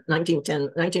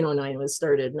 1909 was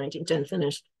started, 1910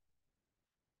 finished.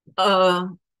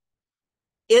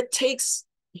 It takes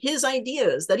his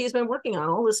ideas that he's been working on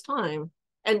all this time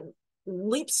and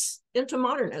leaps into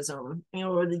modernism,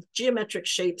 the geometric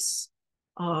shapes,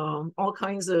 all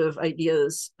kinds of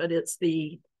ideas, but it's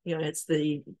the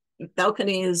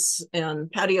balconies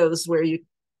and patios where you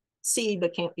see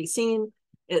but can't be seen.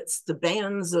 It's the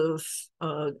bands of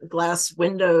glass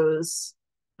windows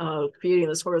creating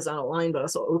this horizontal line, but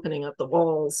also opening up the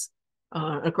walls.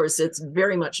 Of course, it's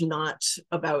very much not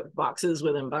about boxes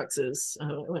within boxes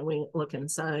when we look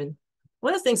inside.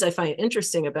 One of the things I find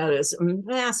interesting about it is a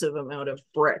massive amount of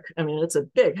brick. I mean, it's a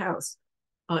big house.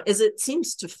 Is it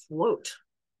seems to float.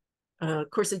 Of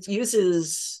course, it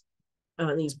uses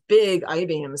these big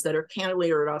I-beams that are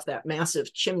cantilevered off that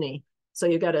massive chimney. So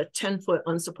you got a 10-foot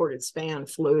unsupported span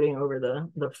floating over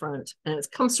the front, and it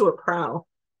comes to a prow.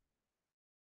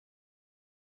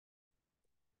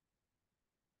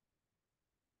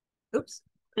 Oops.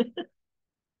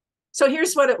 So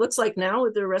here's what it looks like now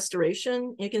with the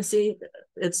restoration. You can see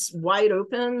it's wide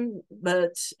open,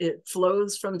 but it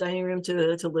flows from dining room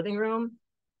to living room.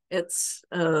 It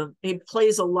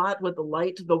plays a lot with the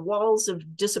light. The walls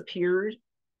have disappeared.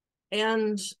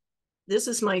 And this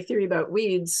is my theory about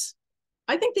weeds.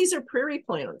 I think these are prairie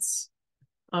plants.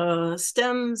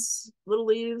 Stems, little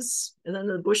leaves, and then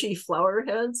the bushy flower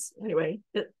heads. Anyway,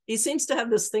 he seems to have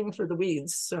this thing for the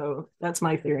weeds. So that's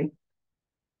my theory.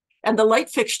 And the light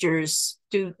fixtures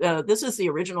do, this is the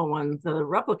original one. The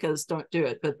replicas don't do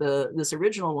it, but this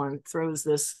original one throws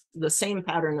the same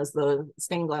pattern as the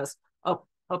stained glass up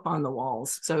on the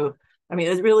walls. So, I mean,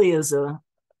 it really is a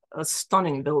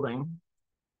stunning building.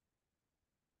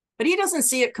 But he doesn't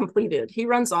see it completed. He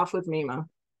runs off with Mima.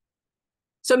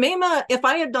 So Mima, if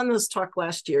I had done this talk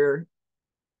last year,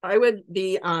 I would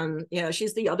be on,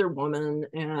 she's the other woman,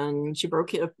 and she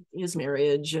broke his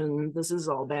marriage, and this is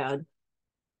all bad.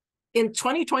 In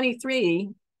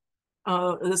 2023,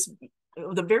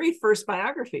 the very first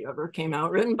biography of her came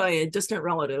out, written by a distant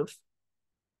relative.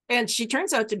 And she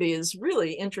turns out to be this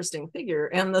really interesting figure.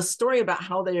 And the story about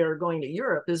how they are going to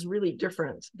Europe is really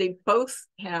different. They both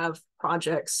have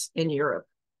projects in Europe.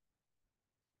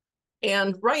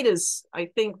 And Wright is, I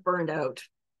think, burned out.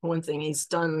 One thing, he's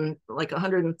done like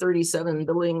 137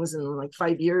 buildings in like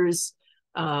 5 years.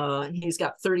 He's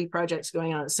got 30 projects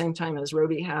going on at the same time as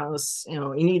Robie House.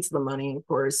 He needs the money, of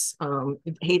course.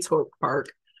 He hates Hope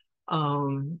Park.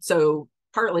 So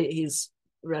partly he's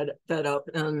fed up,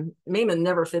 and Maiman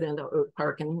never fit into Oak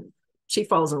Park, and she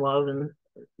falls in love, and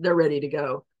they're ready to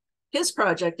go. His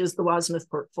project is the Wasmuth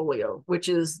Portfolio, which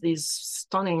is these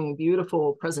stunning,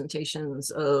 beautiful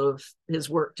presentations of his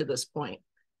work to this point.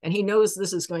 And he knows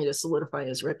this is going to solidify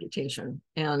his reputation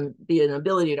and be an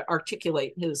ability to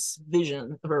articulate his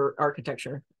vision of her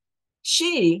architecture.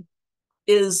 She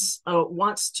is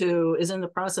in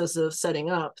the process of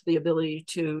setting up the ability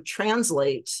to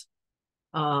translate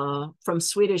from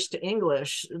Swedish to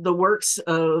English the works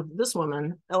of this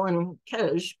woman, Ellen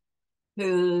Kej,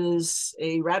 who's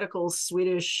a radical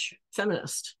Swedish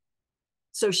feminist.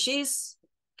 So she's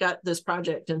got this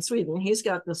project in Sweden. He's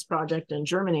got this project in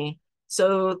Germany.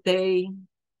 So they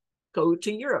go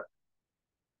to Europe,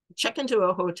 check into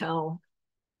a hotel,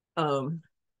 sign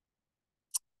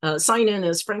in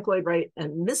as Frank Lloyd Wright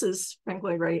and Mrs. Frank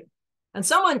Lloyd Wright, and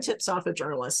someone tips off a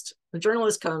journalist. The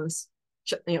journalist comes,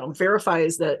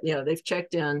 verifies that they've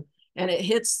checked in, and it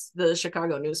hits the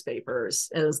Chicago newspapers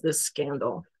as this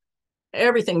scandal.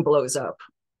 Everything blows up.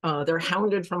 They're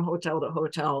hounded from hotel to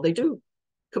hotel. They do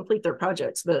complete their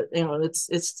projects, but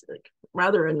it's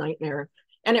rather a nightmare.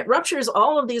 And it ruptures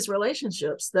all of these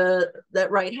relationships that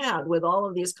Wright had with all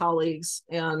of these colleagues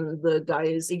and the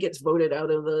guys. He gets voted out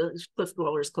of the Cliff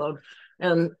Dwellers Club,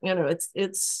 and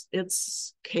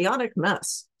it's chaotic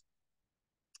mess.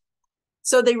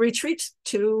 So they retreat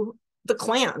to the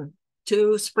Klan,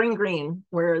 to Spring Green,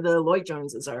 where the Lloyd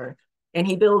Joneses are, and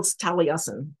he builds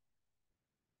Taliesin.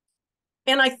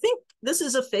 And I think this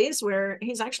is a phase where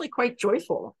he's actually quite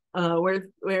joyful,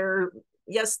 where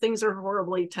yes, things are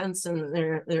horribly tense and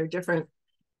they're different.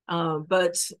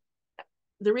 But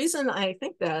the reason I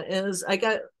think that is I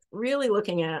got really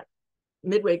looking at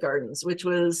Midway Gardens, which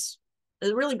was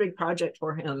a really big project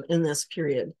for him in this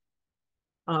period.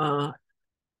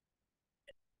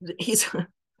 He's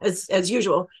as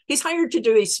usual, he's hired to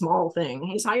do a small thing.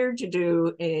 He's hired to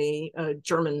do a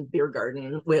German beer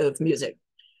garden with music.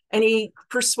 And he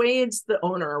persuades the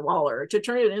owner, Waller, to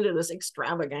turn it into this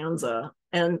extravaganza.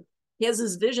 And he has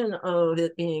this vision of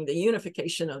it being the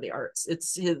unification of the arts.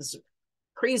 It's his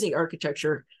crazy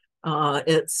architecture.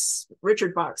 It's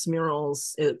Richard Bach's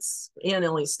murals. It's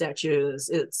Iannelli statues.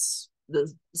 It's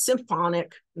the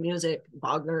symphonic music,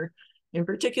 Wagner in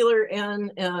particular.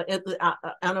 And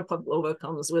Anna Pavlova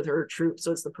comes with her troupe.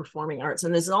 So it's the performing arts.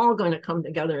 And it's all going to come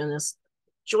together in this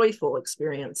joyful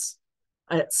experience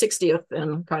at 60th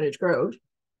and Cottage Grove.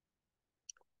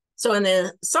 So in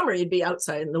the summer, you'd be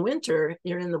outside. In the winter,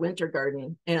 you're in the winter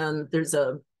garden, and there's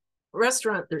a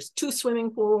restaurant, there's 2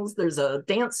 swimming pools, there's a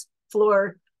dance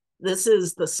floor. This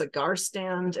is the cigar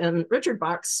stand, and Richard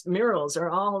Bach's murals are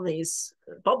all these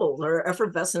bubbles, or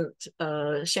effervescent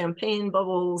champagne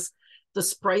bubbles. The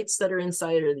sprites that are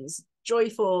inside are these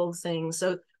joyful things.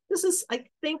 So this is, I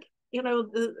think,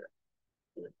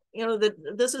 that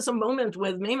this is a moment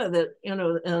with Mema that,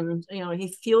 and,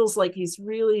 he feels like he's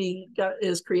really got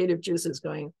his creative juices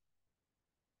going.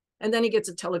 And then he gets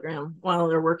a telegram while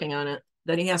they're working on it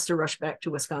that he has to rush back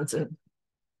to Wisconsin.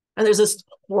 And there's this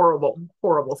horrible,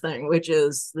 horrible thing, which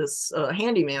is this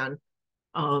handyman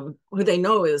who they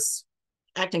know is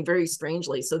acting very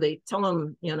strangely. So they tell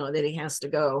him, that he has to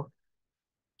go.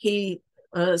 He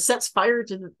sets fire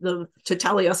to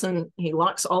Taliesin. He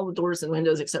locks all the doors and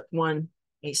windows except one.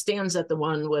 He stands at the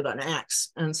one with an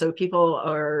axe. And so people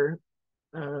are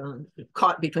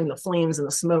caught between the flames and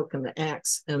the smoke and the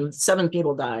axe, and 7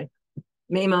 people die.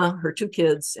 Mema, her 2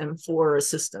 kids, and 4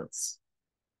 assistants.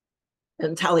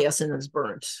 And Taliesin is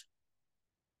burnt.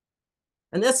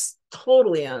 And this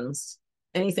totally ends.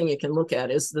 Anything you can look at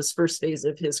is this first phase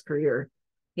of his career.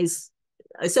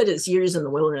 I said his years in the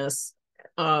wilderness.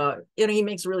 He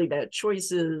makes really bad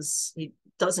choices. He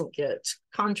doesn't get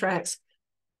contracts.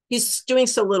 He's doing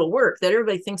so little work that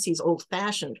everybody thinks he's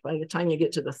old-fashioned by the time you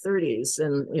get to the 30s,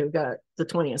 and you've got the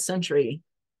 20th century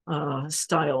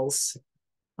styles.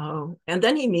 And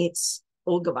then he meets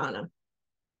Olga Vanna.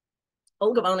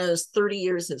 Olga Vanna is 30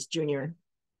 years his junior,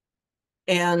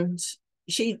 and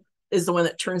she is the one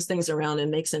that turns things around and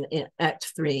makes an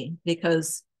Act 3,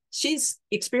 because she's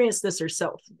experienced this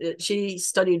herself. She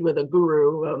studied with a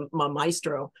guru, a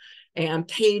maestro, and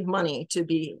paid money to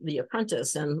be the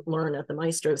apprentice and learn at the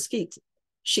maestro's feet.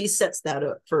 She sets that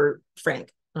up for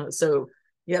Frank. So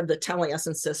you have the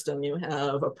Taliesin system, you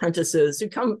have apprentices who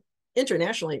come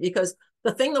internationally, because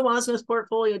the thing the Wasna's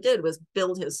portfolio did was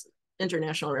build his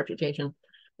international reputation.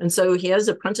 And so he has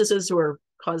apprentices who are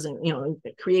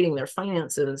creating their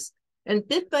finances. And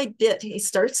bit by bit, he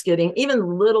starts getting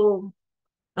even little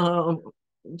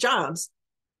jobs,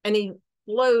 and he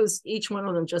blows each one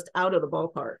of them just out of the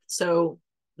ballpark. So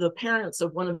the parents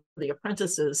of one of the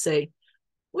apprentices say,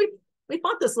 we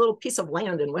bought this little piece of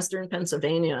land in Western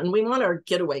Pennsylvania, and we want our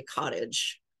getaway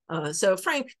cottage. So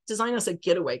Frank, design us a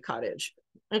getaway cottage.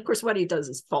 And of course, what he does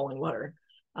is fall in water.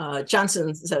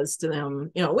 Johnson says to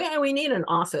them, we need an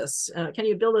office. Can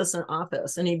you build us an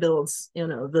office? And he builds,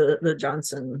 the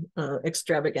Johnson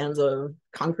extravaganza of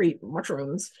concrete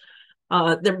mushrooms.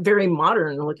 They're very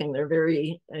modern looking. They're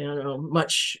very,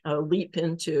 much a leap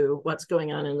into what's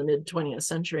going on in the mid 20th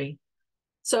century.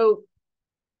 So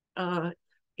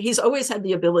he's always had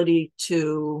the ability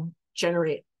to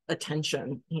generate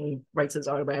attention. He writes his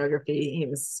autobiography.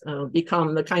 He's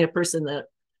become the kind of person that,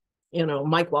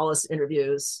 Mike Wallace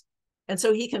interviews. And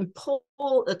so he can pull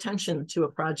attention to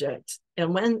a project.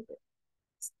 And when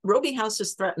Robie House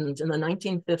is threatened in the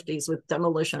 1950s with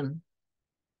demolition,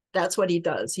 that's what he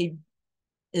does. He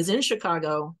is in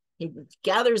Chicago. He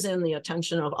gathers in the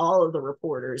attention of all of the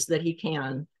reporters that he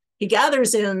can. He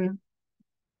gathers in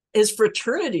his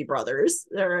fraternity brothers.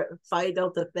 They're Phi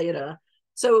Delta Theta.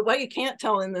 So what you can't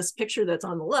tell in this picture that's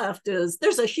on the left is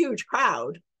there's a huge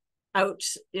crowd out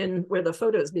in where the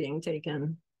photo is being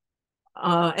taken.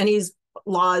 And he's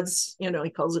lauds, he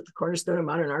calls it the cornerstone of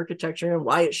modern architecture and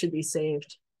why it should be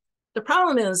saved. The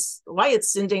problem is why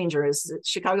it's in danger is that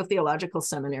Chicago Theological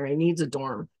Seminary needs a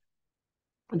dorm.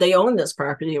 They own this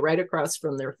property right across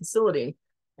from their facility.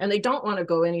 and they don't want to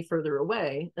go any further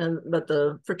away. But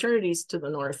the fraternities to the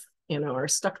north, are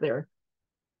stuck there,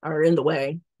 are in the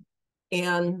way.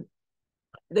 And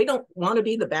they don't want to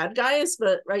be the bad guys,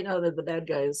 but right now they're the bad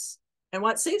guys. And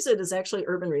what saves it is actually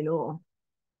urban renewal.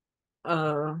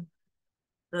 The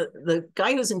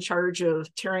guy who's in charge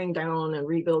of tearing down and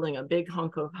rebuilding a big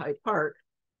hunk of Hyde Park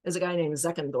is a guy named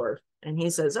Zeckendorf. And he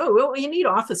says, oh, well, you need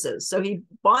offices. So he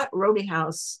bought Robie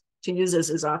House to use as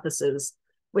his offices,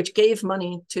 which gave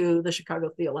money to the Chicago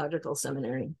Theological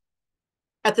Seminary.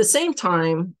 At the same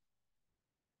time,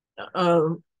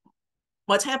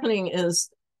 what's happening is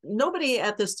nobody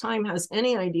at this time has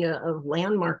any idea of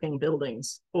landmarking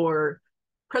buildings or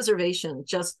preservation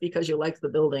just because you like the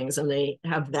buildings and they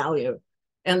have value.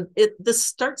 And this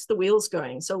starts the wheels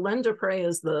going. So Len Dupre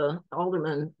is the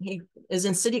alderman. He is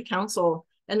in city council,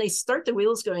 and they start the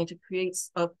wheels going to create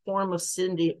a form of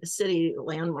city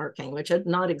landmarking, which had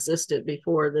not existed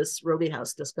before this Robie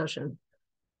House discussion.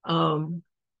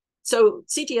 So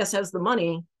CTS has the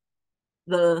money.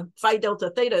 The Phi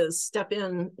Delta Thetas step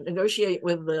in, negotiate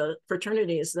with the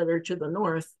fraternities that are to the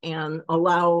north, and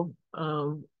allow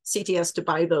CTS to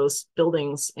buy those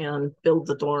buildings and build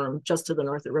the dorm just to the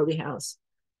north of Robie House.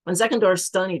 When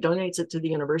Zeckendorf's done, he donates it to the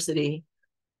university.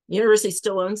 The university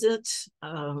still owns it,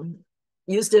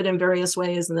 used it in various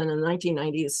ways, and then in the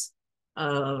 1990s,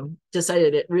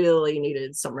 decided it really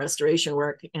needed some restoration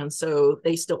work, and so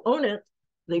they still own it.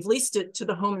 They've leased it to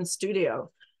the Home and Studio.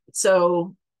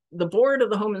 So the board of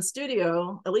the Home and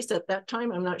Studio, at least at that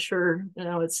time, I'm not sure,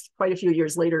 it's quite a few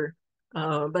years later,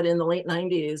 but in the late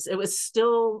 90s, it was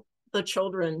still the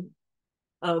children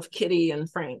of Kitty and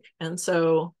Frank. And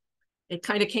so it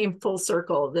kind of came full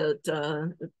circle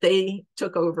that they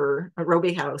took over a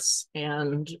Robie House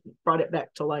and brought it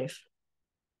back to life.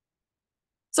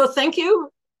 So thank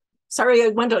you. Sorry, I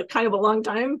went kind of a long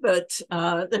time, but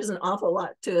there's an awful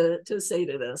lot to say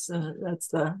to this. That's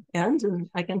the end, and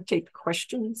I can take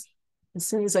questions as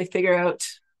soon as I figure out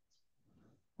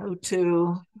how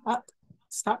to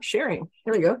stop sharing.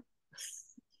 Here we go.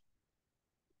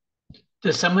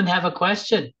 Does someone have a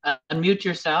question? Unmute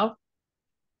yourself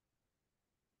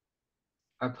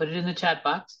or put it in the chat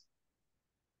box.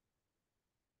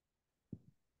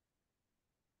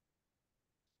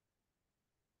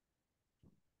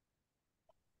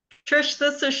 Trish,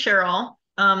 this is Cheryl.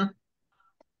 How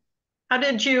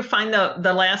did you find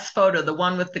the last photo, the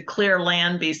one with the clear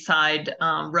land beside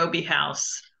Robie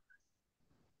House?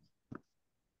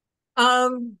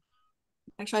 Actually,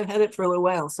 I've had it for a little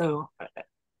while, so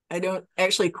I don't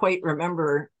actually quite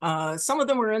remember. Some of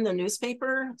them were in the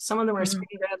newspaper. Some of them are screen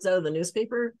grabs out of the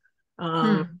newspaper.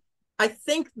 I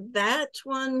think that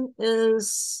one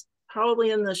is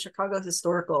probably in the Chicago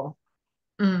Historical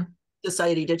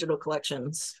Society digital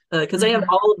collections, because they have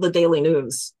all of the daily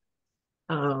news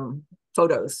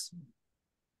photos.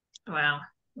 Wow.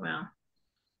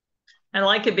 I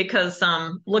like it because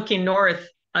looking north,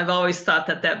 I've always thought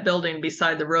that building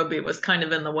beside the Robie was kind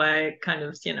of in the way, kind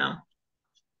of,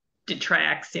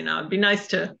 detracts, it'd be nice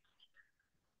to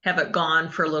have it gone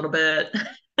for a little bit.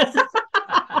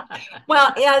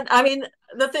 Well, yeah, I mean,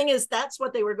 the thing is, that's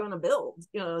what they were going to build,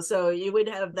 so you would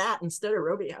have that instead of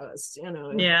Robie House,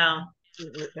 Yeah.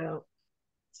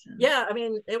 Yeah, I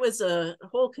mean, it was a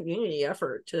whole community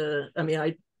effort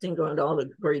I didn't go into all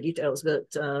the gory details, but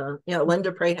Len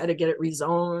Dupre had to get it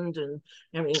rezoned, and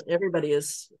I mean, everybody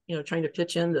is trying to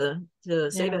pitch in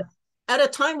to save it at a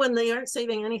time when they aren't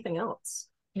saving anything else.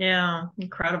 Yeah,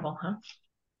 incredible, huh?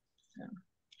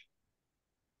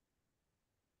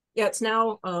 Yeah, it's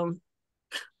now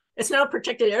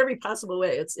protected every possible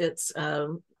way. It's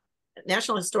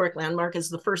National Historic Landmark is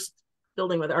the first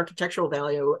building with architectural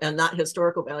value and not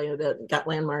historical value that got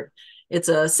landmarked. It's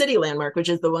a city landmark, which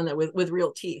is the one that with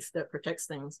real teeth that protects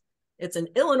things. It's an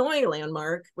Illinois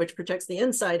landmark, which protects the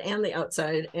inside and the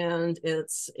outside, and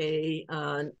it's a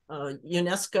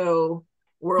UNESCO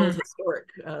World Historic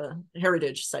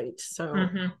Heritage Site. So,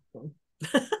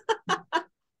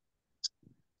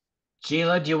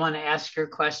 Gila, do you want to ask your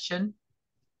question?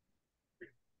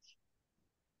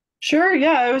 Sure,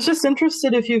 yeah. I was just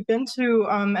interested if you've been to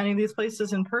any of these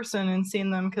places in person and seen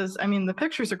them, because I mean, the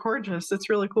pictures are gorgeous. It's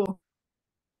really cool.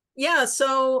 Yeah,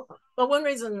 so one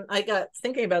reason I got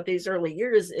thinking about these early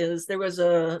years is there was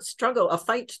a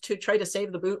fight to try to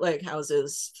save the bootleg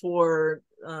houses for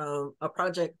a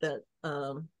project that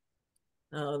the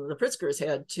Pritzkers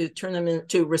had to turn them in,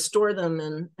 to restore them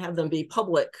and have them be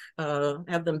public,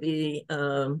 have them be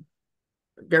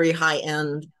very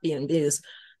high-end B&Bs.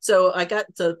 So I got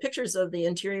the pictures of the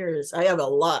interiors. I have a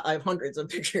lot. I have hundreds of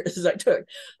pictures I took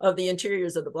of the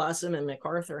interiors of the Blossom and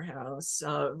MacArthur House.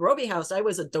 Robie House, I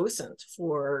was a docent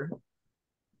for,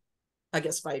 I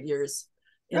guess, 5 years.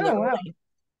 In the wow. early,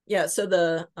 yeah. So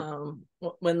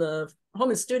when the home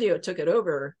and studio took it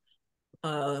over,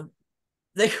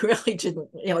 they really didn't,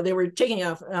 they were taking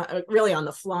off really on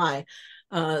the fly.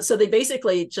 So they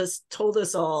basically just told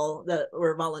us all that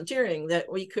were volunteering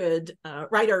that we could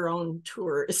write our own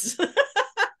tours.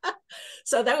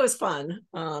 So that was fun.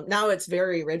 Now it's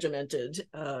very regimented,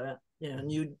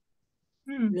 and you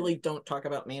really don't talk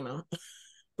about Mima.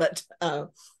 But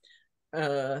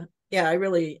yeah, I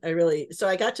really, so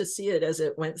I got to see it as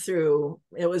it went through.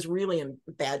 It was really in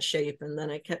bad shape, and then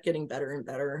it kept getting better and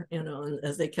better, and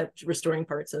as they kept restoring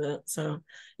parts of it. So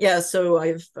yeah, so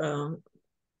I've the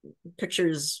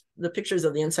pictures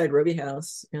of the inside Robie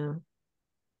House. Yeah.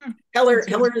 Heller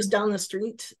is down the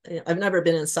street. I've never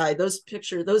been inside. Those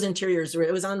interiors,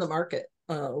 it was on the market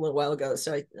a little while ago,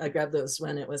 so I grabbed those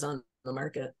when it was on the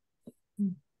market.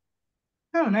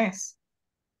 Oh, nice.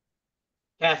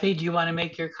 Kathy, do you want to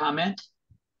make your comment?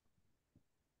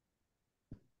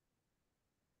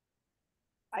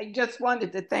 I just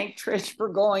wanted to thank Trish for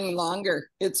going longer.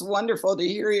 It's wonderful to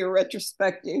hear your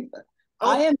retrospective.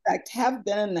 I, in fact, have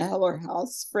been in the Heller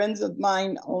House. Friends of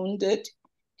mine owned it,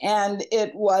 and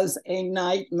it was a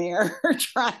nightmare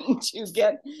trying to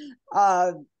get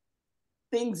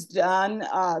things done.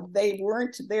 They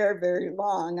weren't there very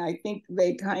long. I think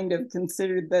they kind of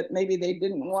considered that maybe they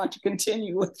didn't want to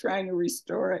continue with trying to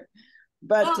restore it.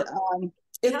 But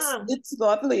it's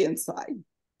lovely inside.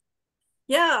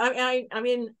 Yeah, I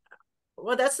mean,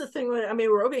 well, that's the thing with,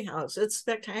 Robie House, it's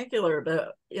spectacular,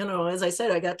 but as I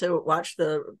said, I got to watch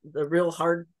the real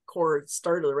hardcore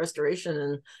start of the restoration,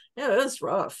 and yeah, it was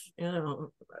rough,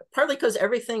 partly because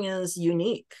everything is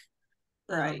unique.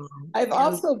 Right. I've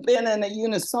also been in a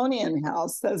Unisonian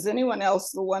house. Has anyone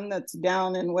else, the one that's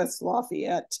down in West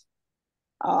Lafayette?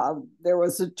 There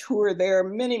was a tour there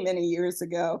many, many years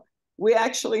ago. We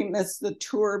actually missed the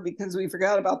tour because we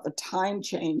forgot about the time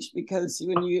change, because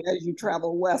as you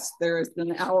travel west, there is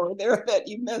an hour there that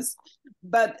you miss.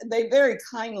 But they very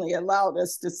kindly allowed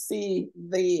us to see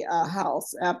the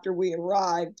house after we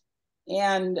arrived.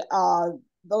 And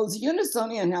those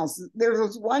Unisonian houses, there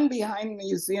was one behind the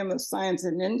Museum of Science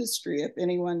and Industry, if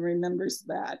anyone remembers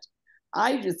that.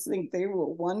 I just think they were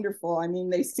wonderful. I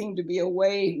mean, they seemed to be a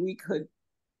way we could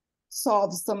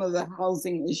solve some of the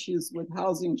housing issues with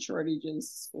housing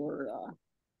shortages for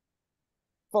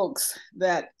folks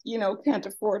that, can't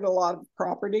afford a lot of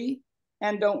property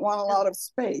and don't want a lot of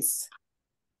space.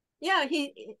 Yeah,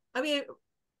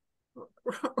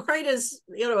 Wright is,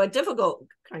 a difficult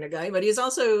kind of guy, but he's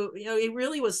also, he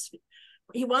really was,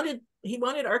 he wanted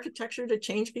architecture to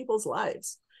change people's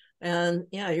lives. And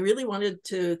yeah, he really wanted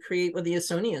to create with the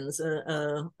Usonians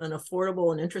an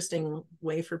affordable and interesting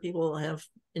way for people to have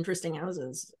interesting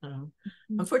houses.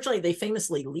 Unfortunately, they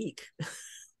famously leak.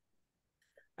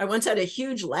 I once had a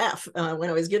huge laugh when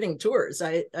I was giving tours.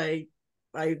 There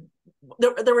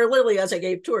were literally, as I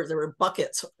gave tours, there were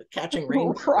buckets catching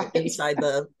rain inside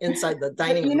the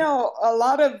dining room. A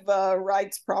lot of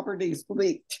Wright's properties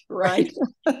leaked, right?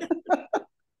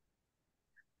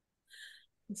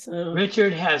 So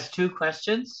Richard has 2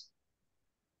 questions.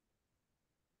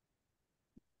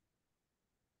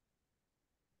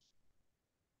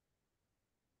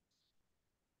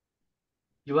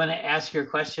 You want to ask your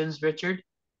questions, Richard?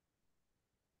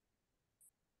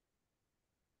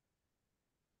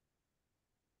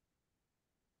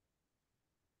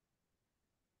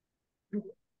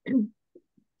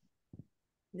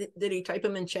 Did he type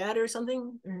them in chat or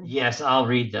something? Yes, I'll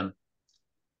read them.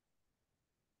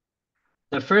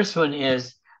 The first one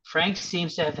is, Frank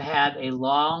seems to have had a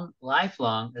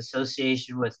lifelong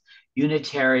association with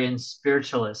Unitarian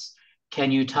spiritualists.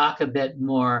 Can you talk a bit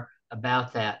more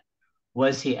about that?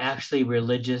 Was he actually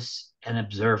religious and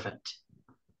observant?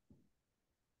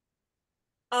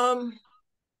 Well,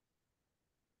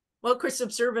 of course,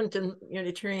 observant and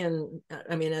Unitarian,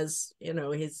 as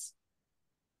he's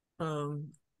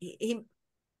he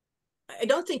I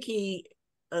don't think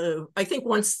I think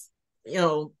once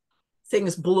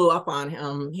things blew up on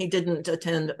him, he didn't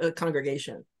attend a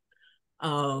congregation,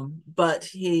 but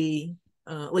he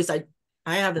at least I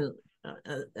haven't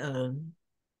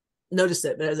noticed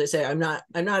it, but as I say, I'm not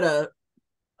a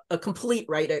complete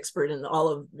Wright expert in all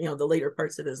of the later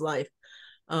parts of his life,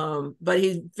 but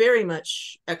he very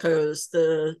much echoes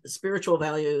the spiritual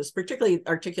values, particularly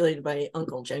articulated by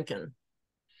Uncle Jenkin.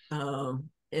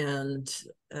 And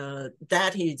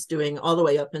that he's doing all the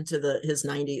way up into his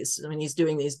 90s. He's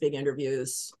doing these big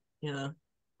interviews,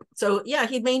 So yeah,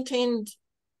 he maintained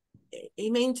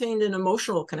an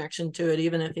emotional connection to it,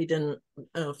 even if he didn't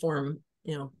form,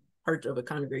 part of a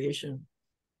congregation.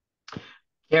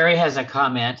 Gary has a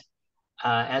comment.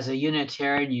 As a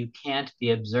Unitarian, you can't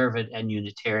be observant and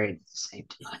Unitarian at the same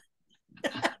time.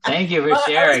 Thank you for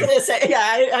sharing. I was going to say,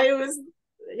 yeah, I was,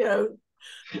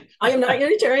 I am not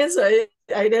Unitarian, so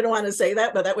I didn't want to say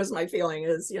that, but that was my feeling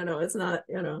is, it's not,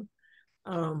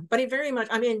 but he very much,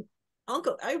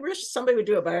 I wish somebody would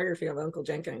do a biography of Uncle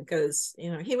Jenkins, because,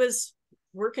 he was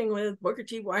working with Booker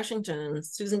T. Washington and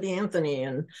Susan B. Anthony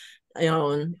and,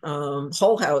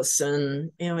 Hull House.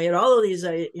 And, he had all of these,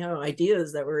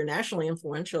 ideas that were nationally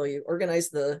influential. He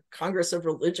organized the Congress of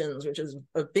Religions, which is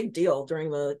a big deal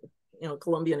during the,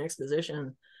 Columbian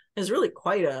Exposition. Is really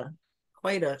quite a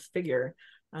figure.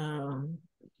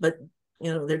 But,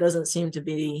 there doesn't seem to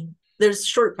be, there's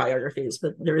short biographies,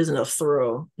 but there isn't a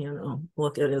thorough,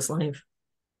 look at his life.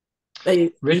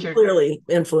 He clearly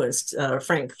influenced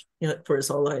Frank, for his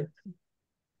whole life.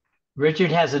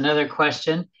 Richard has another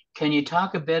question. Can you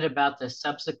talk a bit about the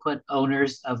subsequent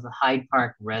owners of the Hyde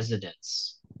Park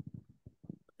residence?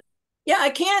 Yeah,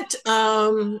 I can't.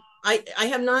 I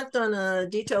have not done a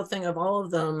detailed thing of all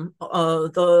of them.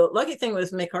 The lucky thing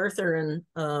with MacArthur and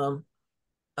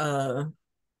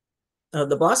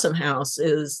the Blossom House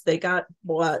is they got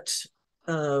bought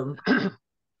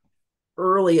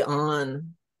early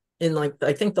on in, like,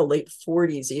 I think the late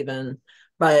 40s even,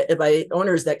 by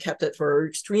owners that kept it for an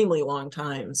extremely long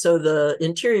time. So the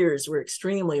interiors were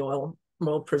extremely well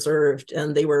preserved,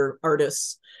 and they were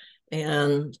artists.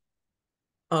 And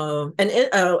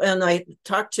I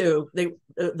talked to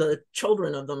the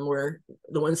children of them were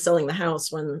the ones selling the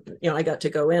house when I got to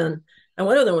go in, and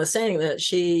one of them was saying that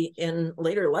she in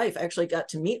later life actually got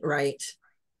to meet Wright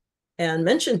and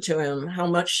mentioned to him how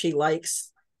much she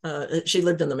likes. She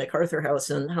lived in the MacArthur house,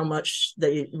 and how much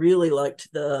they really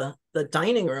liked the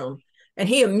dining room, and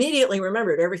he immediately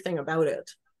remembered everything about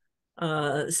it.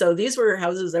 So these were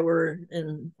houses that were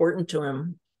important to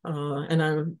him,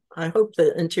 and I hope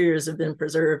the interiors have been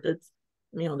preserved. It's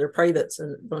they're privates,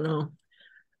 and don't know.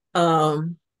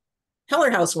 Heller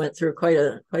House went through quite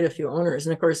a few owners,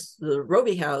 and of course the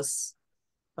Robie House.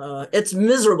 It's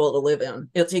miserable to live in.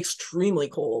 It's extremely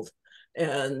cold,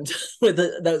 and with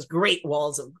those great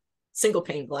walls of single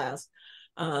pane glass.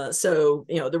 So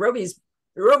the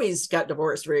Robies got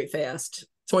divorced very fast.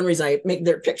 It's one reason I make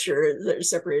their picture. They're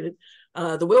separated.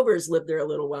 The Wilburs lived there a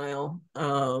little while.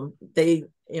 They,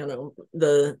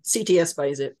 the CTS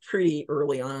buys it pretty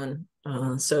early on,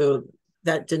 so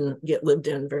that didn't get lived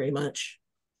in very much.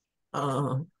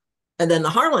 And then the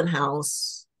Harlan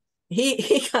House,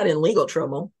 he got in legal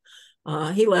trouble.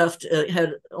 He left,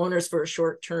 had owners for a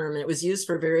short term, and it was used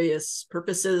for various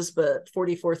purposes, but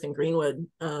 44th and Greenwood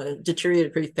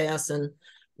deteriorated pretty fast, and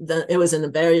then it was in a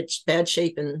bad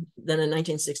shape, and then in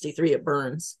 1963 it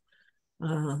burns.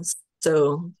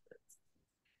 So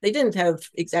they didn't have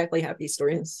exactly happy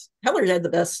stories. Heller had the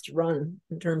best run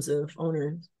in terms of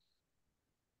owners.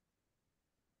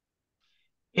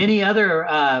 Any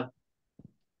other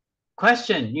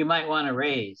question you might want to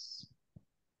raise?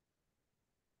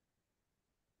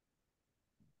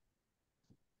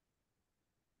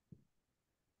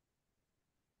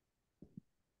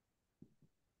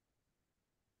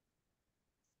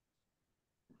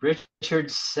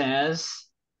 Richard says,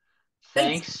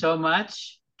 thanks so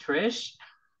much, Trish.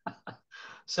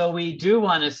 So we do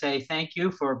want to say thank you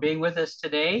for being with us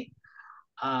today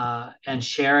and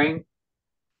sharing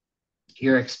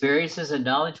your experiences and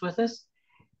knowledge with us.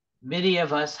 Many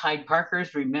of us Hyde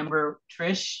Parkers remember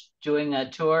Trish doing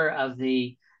a tour of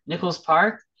the Nichols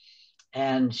Park,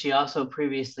 and she also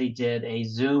previously did a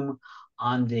Zoom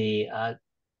on the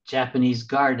Japanese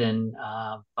garden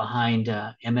behind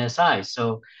MSI.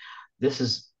 So this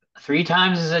is 3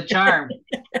 times as a charm.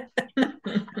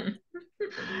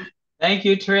 Thank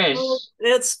you, Trish. Well,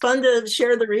 it's fun to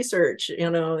share the research.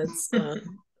 It's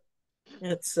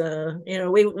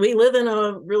we live in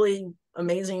a really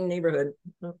amazing neighborhood.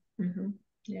 Mm-hmm.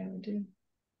 Yeah, we do.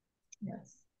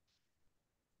 Yes.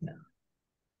 Yeah.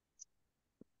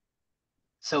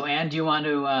 So, Anne, do you want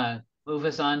to move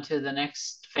us on to the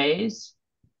next phase?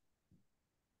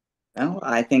 No,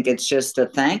 I think it's just to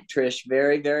thank Trish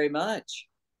very, very much.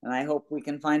 And I hope we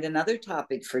can find another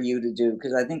topic for you to do,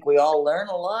 because I think we all learn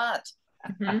a lot.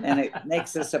 Mm-hmm. And it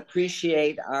makes us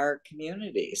appreciate our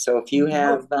community. So if you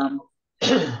have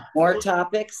more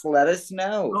topics, let us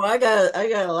know. Oh, I got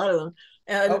a lot of them.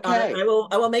 And okay. I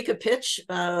will make a pitch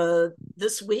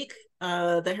this week.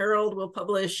 The Herald will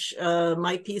publish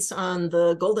my piece on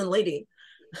the Golden Lady.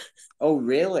 Oh,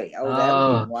 really? Oh, that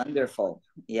would be wonderful.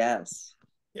 Yes.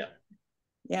 Yeah.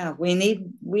 Yeah,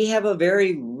 we have a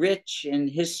very rich in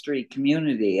history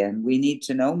community, and we need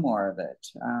to know more of it.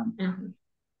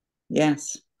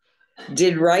 Yes.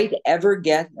 Did Wright ever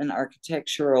get an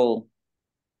architectural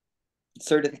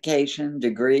certification,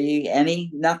 degree,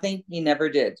 nothing? He never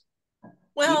did.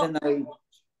 Well, even though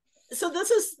so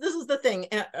this is the thing.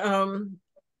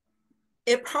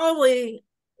 It probably,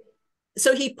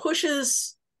 so he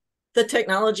pushes the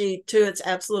technology to its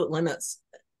absolute limits,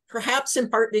 perhaps in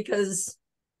part because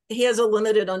he has a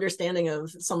limited understanding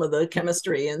of some of the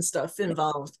chemistry and stuff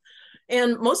involved.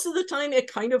 And most of the time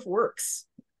it kind of works.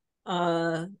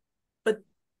 But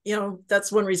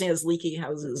that's one reason he has leaky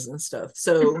houses and stuff.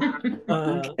 So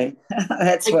okay.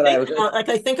 That's what I was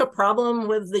I think a problem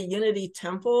with the Unity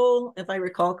Temple, if I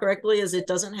recall correctly, is it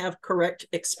doesn't have correct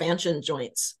expansion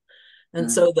joints.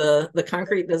 And so the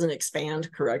concrete doesn't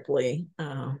expand correctly.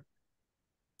 On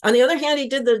the other hand, he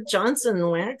did the Johnson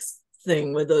wax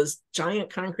thing with those giant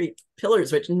concrete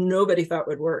pillars, which nobody thought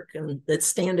would work, and it's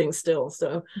standing still.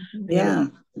 So yeah,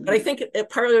 but I think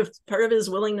part of his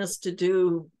willingness to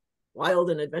do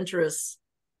wild and adventurous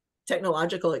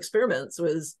technological experiments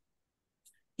was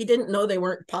he didn't know they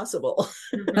weren't possible.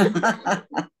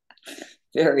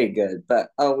 Very good. But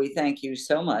we thank you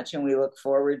so much, and we look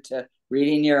forward to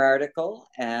reading your article,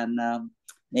 and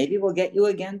maybe we'll get you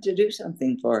again to do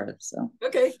something for us. So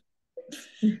okay.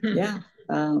 Yeah.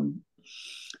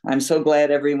 I'm so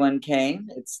glad everyone came.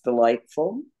 It's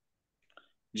delightful.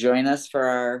 Join us for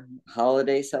our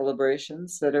holiday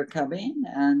celebrations that are coming,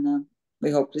 and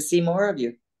we hope to see more of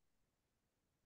you.